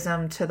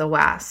Buddhism to the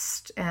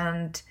West.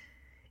 And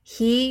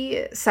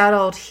he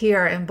settled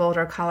here in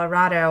Boulder,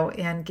 Colorado,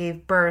 and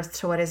gave birth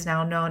to what is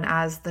now known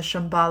as the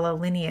Shambhala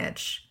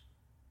lineage.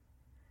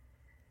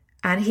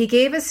 And he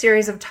gave a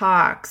series of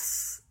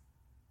talks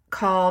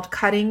called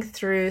Cutting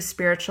Through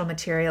Spiritual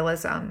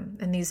Materialism.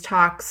 And these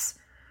talks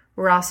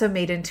were also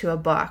made into a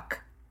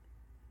book.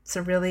 It's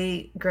a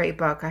really great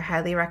book. I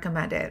highly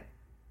recommend it.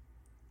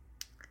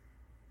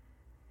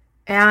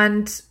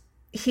 And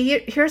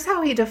here's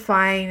how he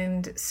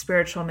defined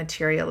spiritual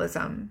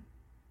materialism.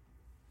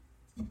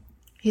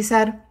 He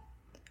said,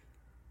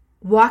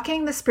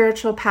 walking the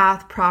spiritual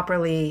path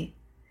properly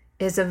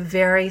is a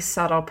very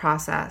subtle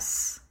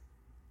process.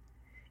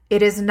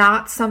 It is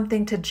not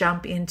something to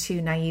jump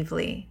into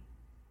naively.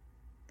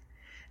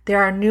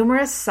 There are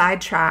numerous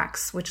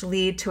sidetracks which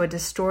lead to a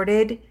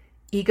distorted,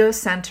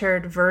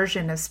 ego-centered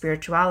version of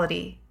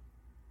spirituality.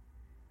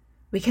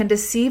 We can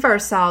deceive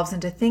ourselves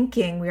into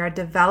thinking we are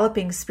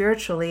developing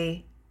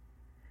spiritually,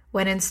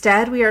 when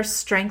instead we are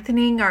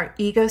strengthening our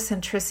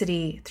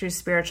egocentricity through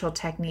spiritual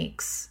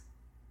techniques.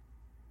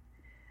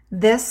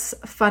 This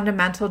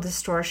fundamental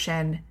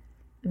distortion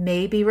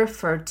may be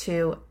referred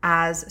to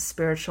as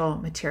spiritual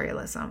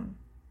materialism.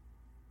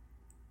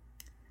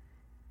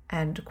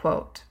 End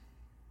quote.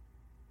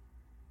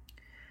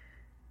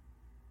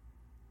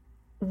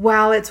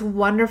 While it's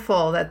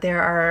wonderful that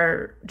there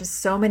are just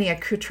so many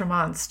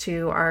accoutrements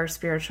to our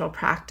spiritual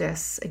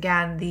practice,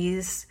 again,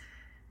 these,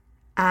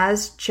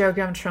 as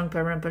Chogyam Trungpa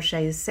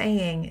Rinpoche is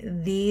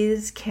saying,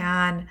 these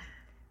can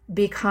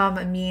become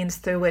a means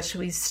through which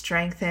we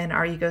strengthen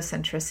our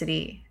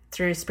egocentricity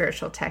through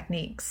spiritual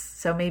techniques.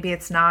 So maybe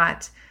it's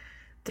not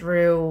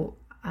through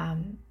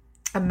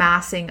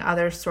amassing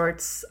other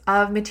sorts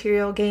of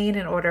material gain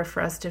in order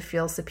for us to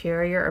feel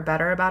superior or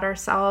better about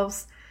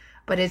ourselves,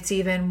 but it's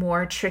even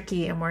more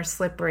tricky and more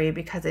slippery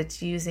because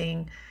it's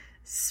using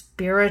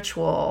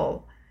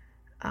spiritual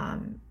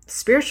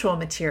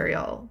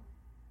material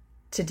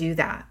to do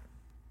that.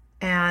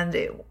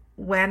 And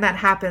when that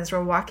happens,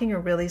 we're walking a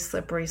really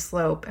slippery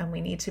slope, and we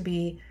need to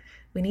be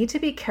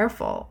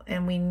careful,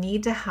 and we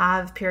need to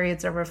have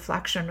periods of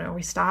reflection where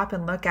we stop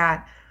and look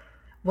at,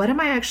 what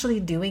am I actually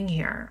doing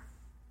here?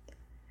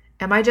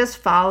 Am I just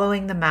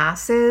following the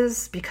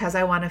masses because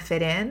I want to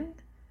fit in?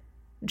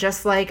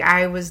 Just like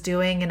I was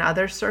doing in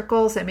other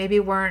circles that maybe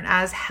weren't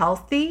as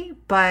healthy,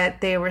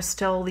 but they were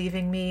still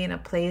leaving me in a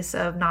place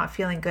of not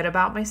feeling good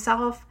about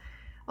myself,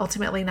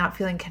 ultimately not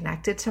feeling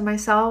connected to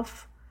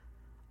myself,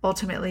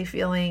 ultimately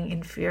feeling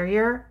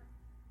inferior.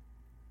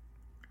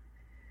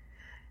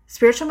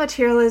 Spiritual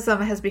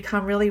materialism has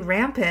become really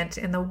rampant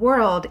in the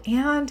world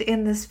and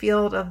in this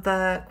field of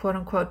the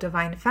quote-unquote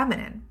divine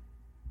feminine.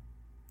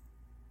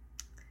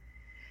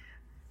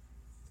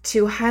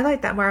 to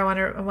highlight that more,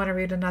 I want to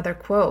read another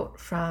quote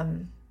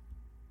from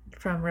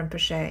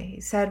Rinpoche.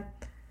 He said,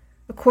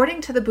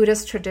 according to the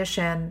Buddhist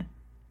tradition,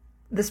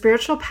 the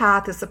spiritual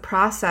path is the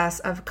process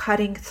of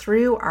cutting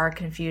through our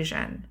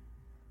confusion,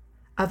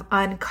 of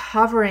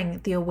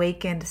uncovering the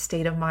awakened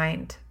state of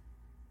mind.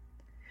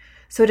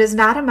 So it is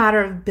not a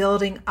matter of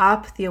building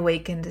up the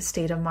awakened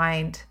state of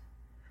mind,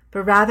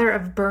 but rather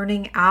of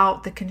burning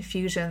out the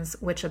confusions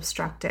which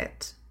obstruct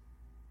it.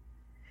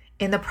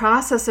 In the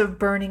process of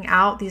burning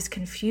out these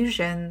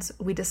confusions,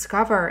 we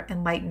discover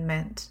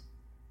enlightenment.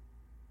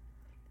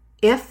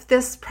 If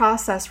this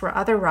process were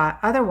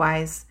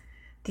otherwise,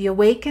 the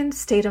awakened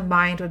state of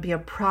mind would be a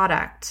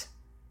product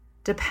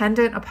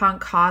dependent upon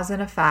cause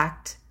and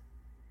effect,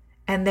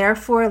 and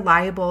therefore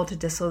liable to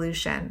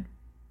dissolution.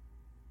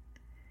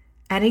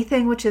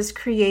 Anything which is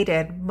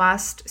created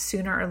must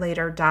sooner or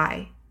later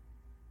die.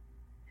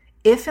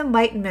 If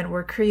enlightenment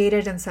were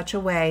created in such a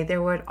way,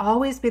 there would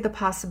always be the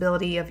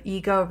possibility of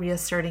ego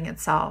reasserting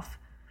itself,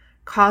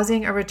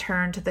 causing a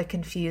return to the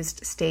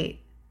confused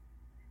state.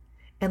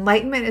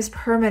 Enlightenment is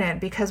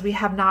permanent because we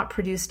have not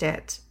produced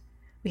it.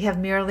 We have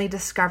merely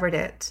discovered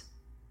it.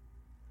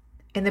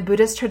 In the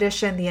Buddhist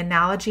tradition, the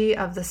analogy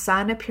of the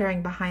sun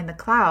appearing behind the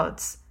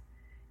clouds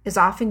is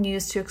often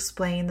used to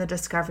explain the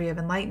discovery of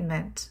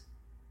enlightenment.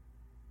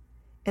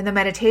 In the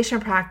meditation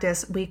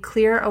practice, we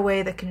clear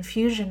away the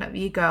confusion of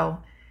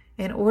ego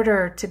in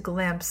order to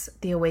glimpse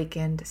the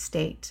awakened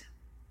state.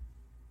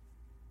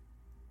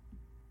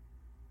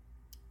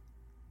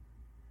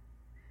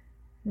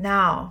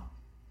 Now,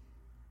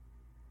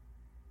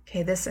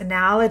 this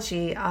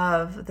analogy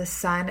of the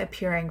sun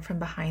appearing from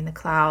behind the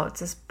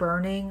clouds, is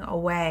burning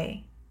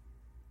away.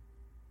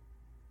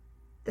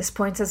 This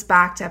points us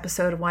back to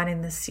episode 1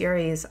 in this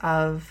series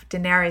of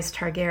Daenerys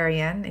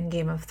Targaryen in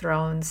Game of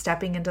Thrones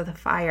stepping into the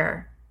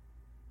fire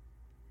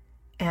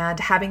and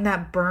having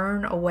that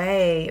burn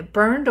away. It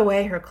burned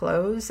away her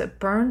clothes. It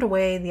burned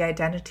away the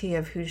identity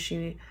of who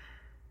she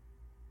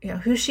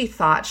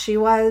thought she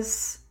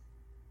was,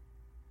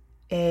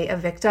 a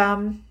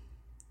victim,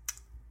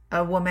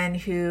 a woman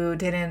who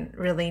didn't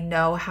really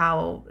know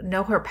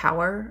her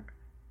power,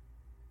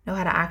 know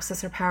how to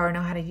access her power,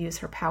 know how to use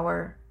her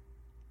power.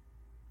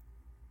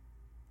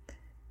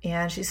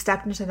 And she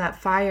stepped into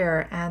that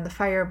fire, and the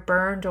fire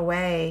burned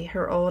away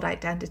her old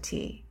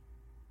identity.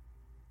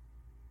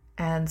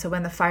 And so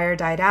when the fire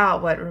died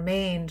out, what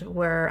remained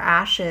were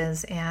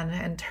ashes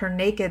and her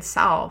naked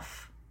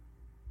self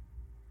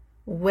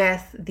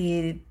with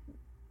the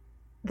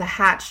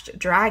hatched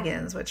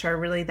dragons, which are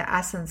really the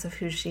essence of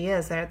who she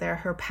is.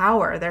 They're her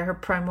power. They're her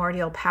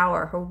primordial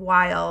power, her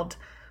wild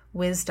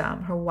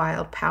wisdom, her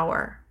wild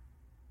power.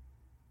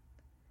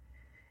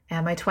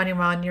 And my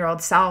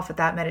 21-year-old self at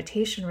that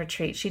meditation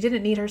retreat, she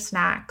didn't need her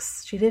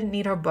snacks. She didn't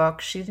need her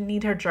book. She didn't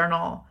need her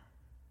journal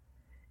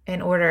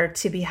in order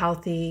to be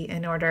healthy,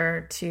 in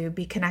order to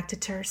be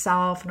connected to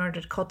herself, in order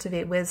to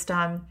cultivate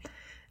wisdom.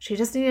 She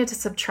just needed to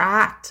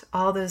subtract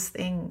all those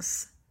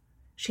things.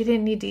 She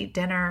didn't need to eat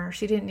dinner.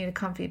 She didn't need a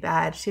comfy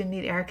bed. She didn't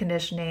need air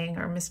conditioning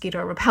or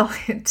mosquito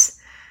repellent.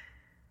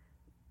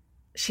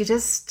 She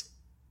just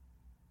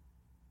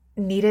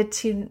needed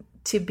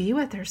to be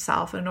with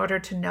herself in order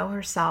to know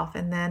herself.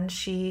 And then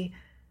she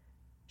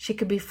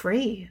could be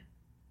free.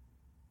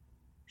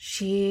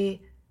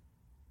 She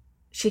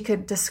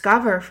could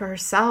discover for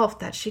herself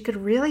that she could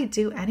really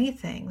do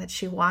anything that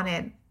she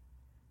wanted,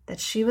 that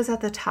she was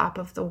at the top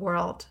of the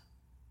world.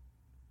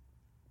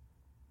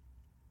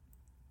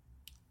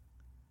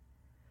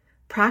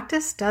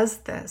 Practice does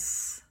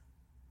this.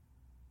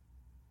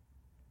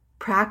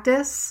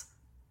 Practice,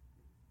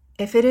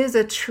 if it is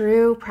a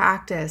true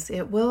practice,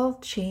 it will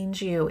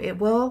change you. It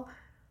will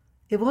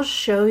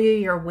show you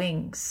your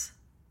wings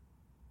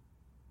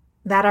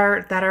that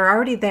are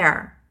already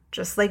there.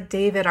 Just like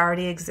David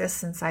already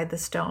exists inside the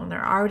stone.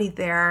 They're already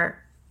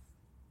there.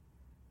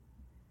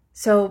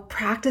 So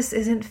practice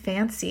isn't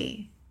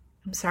fancy.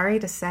 I'm sorry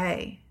to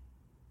say.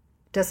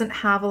 It doesn't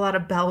have a lot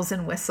of bells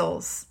and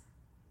whistles.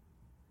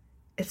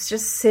 It's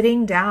just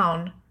sitting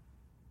down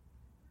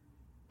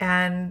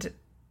and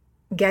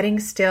getting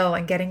still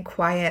and getting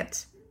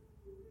quiet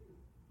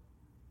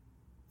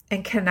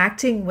and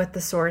connecting with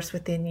the source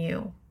within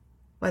you,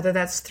 whether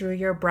that's through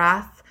your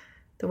breath.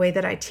 The way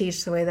that I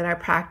teach, the way that I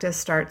practice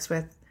starts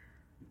with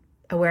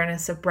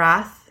awareness of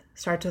breath,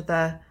 starts with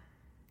a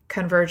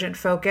convergent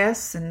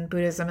focus. In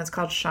Buddhism, it's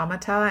called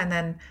shamatha, and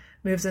then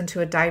moves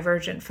into a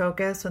divergent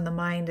focus when the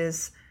mind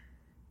is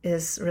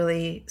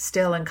really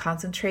still and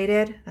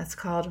concentrated. That's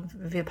called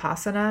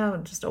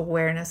vipassana, just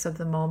awareness of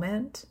the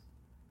moment.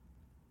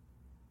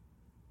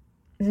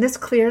 And this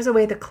clears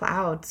away the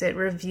clouds. It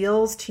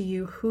reveals to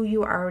you who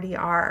you already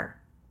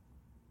are.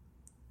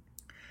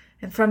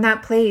 And from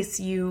that place,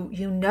 you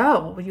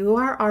know you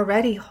are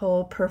already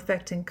whole,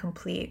 perfect, and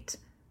complete.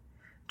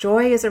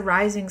 Joy is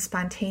arising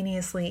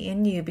spontaneously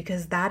in you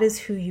because that is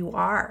who you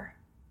are.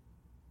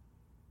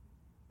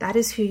 That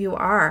is who you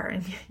are.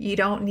 And you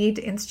don't need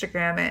to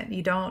Instagram it.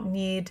 You don't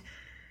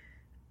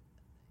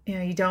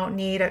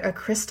need a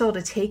crystal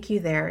to take you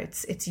there.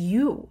 It's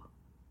you.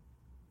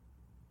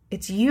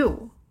 It's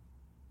you.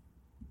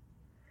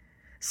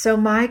 So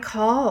my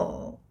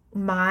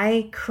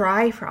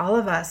cry for all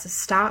of us is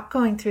stop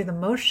going through the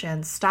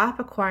motions, stop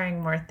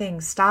acquiring more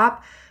things,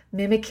 stop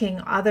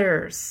mimicking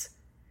others,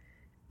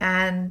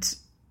 and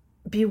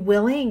be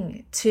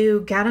willing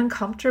to get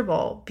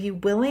uncomfortable, be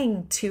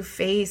willing to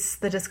face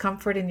the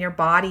discomfort in your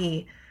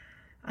body,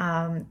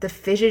 the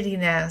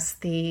fidgetiness,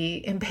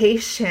 the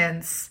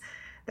impatience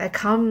that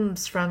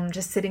comes from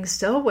just sitting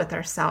still with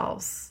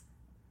ourselves.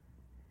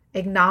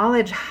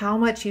 Acknowledge how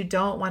much you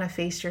don't want to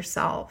face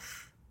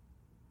yourself.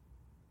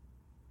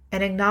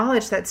 And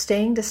acknowledge that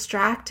staying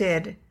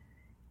distracted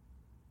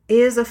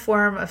is a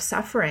form of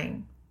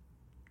suffering.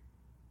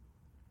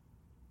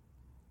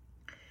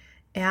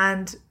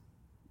 And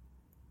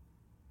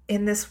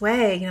in this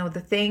way,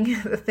 the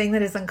thing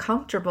that is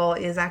uncomfortable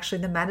is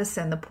actually the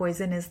medicine. The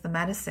poison is the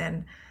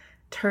medicine.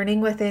 Turning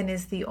within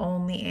is the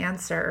only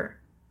answer.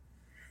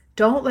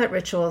 Don't let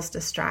rituals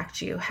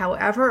distract you,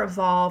 however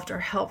evolved or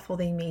helpful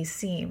they may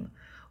seem.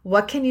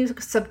 What can you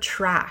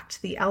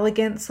subtract? The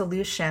elegant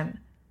solution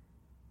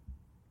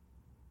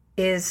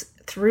is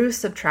through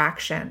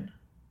subtraction.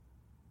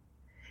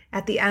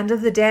 At the end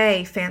of the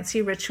day,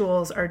 fancy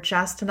rituals are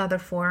just another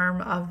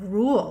form of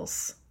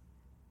rules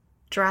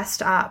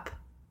dressed up.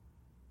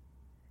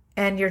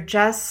 And you're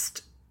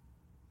just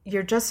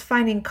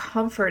finding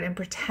comfort in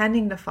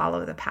pretending to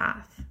follow the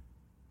path.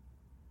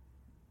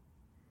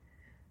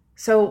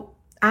 So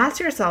ask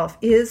yourself,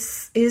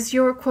 is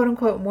your quote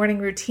unquote morning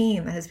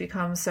routine that has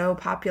become so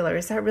popular,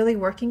 is that really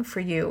working for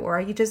you? Or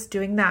are you just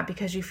doing that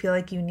because you feel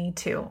like you need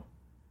to?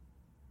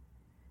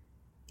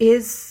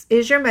 Is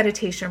your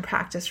meditation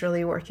practice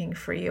really working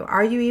for you?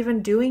 Are you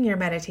even doing your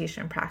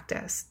meditation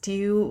practice?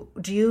 Do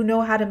you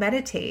know how to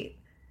meditate?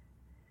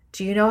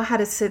 Do you know how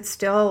to sit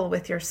still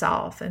with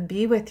yourself and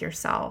be with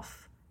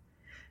yourself?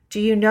 Do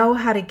you know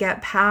how to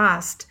get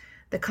past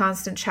the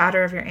constant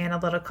chatter of your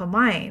analytical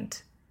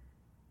mind?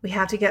 We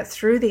have to get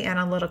through the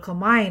analytical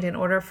mind in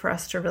order for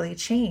us to really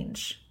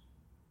change.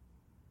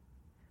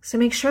 So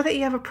make sure that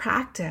you have a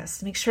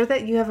practice. Make sure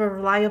that you have a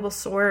reliable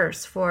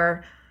source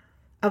for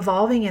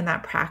evolving in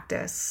that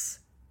practice.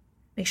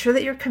 Make sure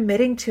that you're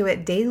committing to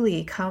it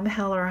daily, come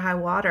hell or high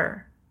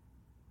water.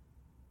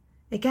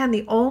 Again,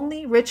 the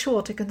only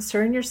ritual to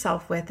concern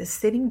yourself with is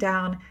sitting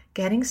down,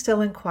 getting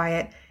still and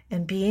quiet,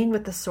 and being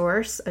with the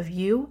source of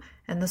you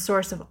and the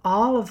source of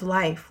all of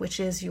life, which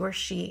is your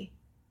she.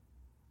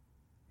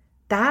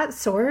 That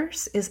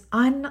source is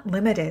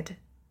unlimited.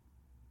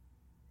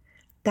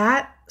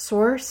 That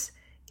source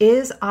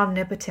is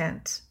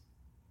omnipotent.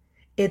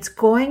 It's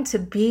going to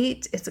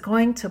beat, it's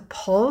going to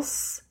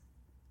pulse,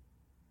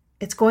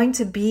 it's going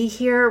to be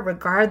here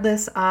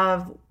regardless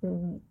of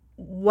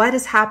what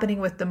is happening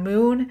with the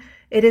moon.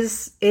 It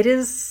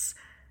is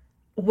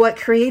what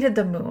created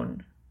the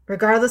moon.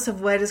 Regardless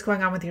of what is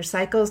going on with your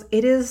cycles,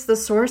 it is the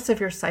source of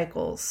your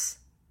cycles.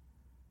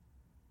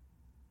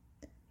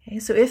 Okay,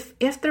 so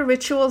if the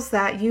rituals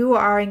that you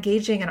are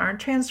engaging in aren't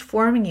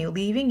transforming you,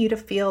 leaving you to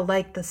feel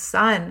like the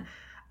sun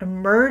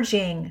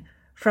emerging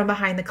from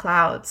behind the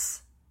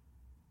clouds,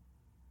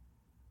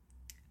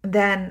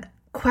 then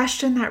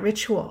question that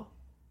ritual.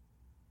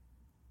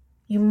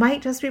 You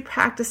might just be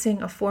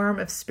practicing a form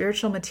of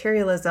spiritual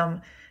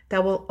materialism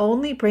that will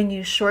only bring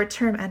you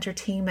short-term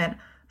entertainment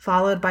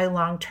followed by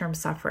long-term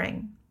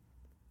suffering.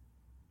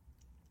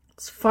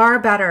 It's far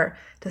better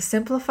to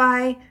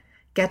simplify,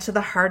 get to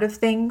the heart of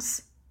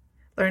things,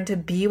 learn to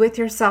be with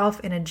yourself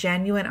in a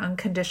genuine,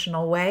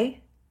 unconditional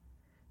way,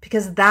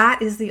 because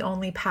that is the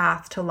only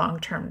path to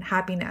long-term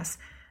happiness.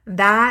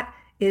 That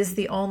is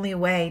the only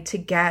way to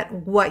get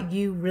what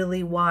you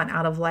really want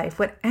out of life,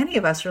 what any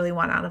of us really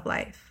want out of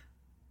life.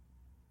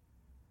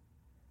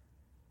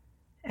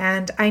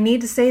 And I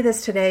need to say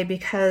this today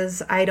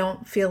because I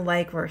don't feel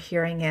like we're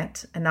hearing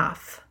it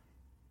enough.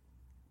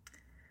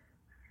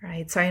 All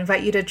right, so I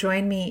invite you to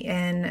join me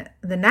in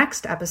the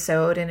next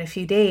episode in a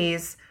few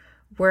days,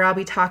 where I'll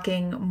be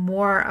talking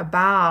more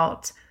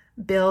about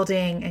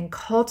building and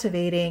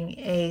cultivating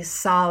a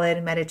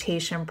solid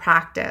meditation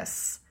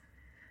practice.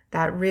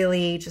 That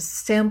really just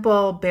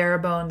simple, bare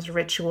bones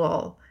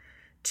ritual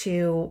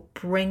to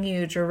bring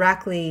you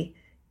directly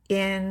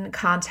in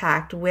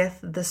contact with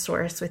the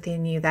source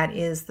within you that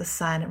is the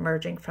sun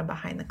emerging from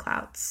behind the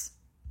clouds.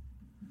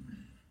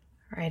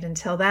 All right,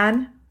 until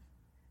then,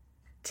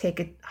 take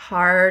a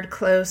hard,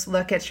 close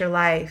look at your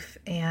life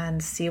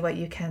and see what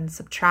you can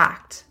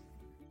subtract.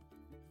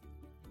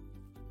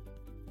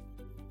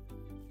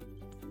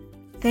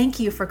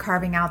 Thank you for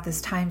carving out this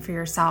time for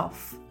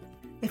yourself.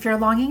 If you're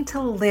longing to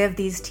live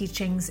these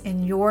teachings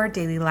in your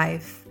daily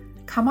life,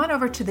 come on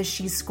over to the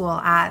She School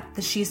at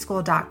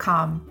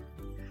thesheschool.com.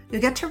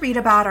 You'll get to read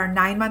about our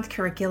 9-month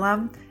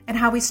curriculum and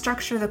how we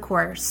structure the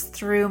course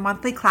through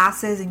monthly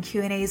classes and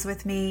Q&As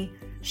with me,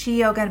 She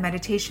Yoga and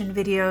meditation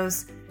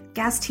videos,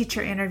 guest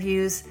teacher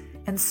interviews,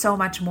 and so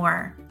much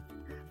more.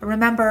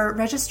 Remember,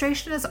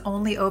 registration is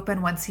only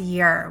open once a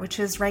year, which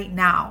is right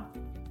now.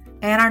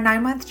 And our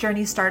 9-month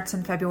journey starts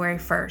on February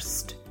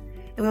 1st.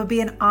 It will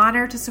be an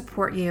honor to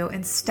support you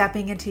in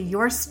stepping into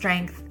your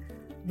strength,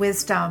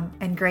 wisdom,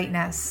 and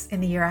greatness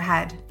in the year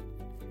ahead.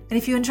 And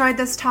if you enjoyed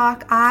this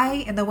talk,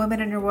 I and the women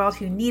in your world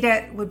who need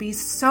it would be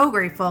so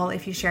grateful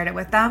if you shared it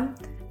with them.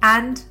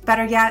 And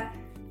better yet,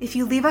 if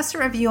you leave us a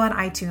review on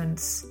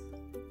iTunes.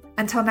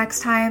 Until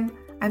next time,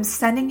 I'm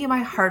sending you my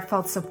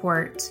heartfelt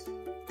support.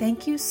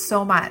 Thank you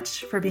so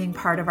much for being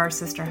part of our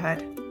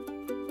sisterhood.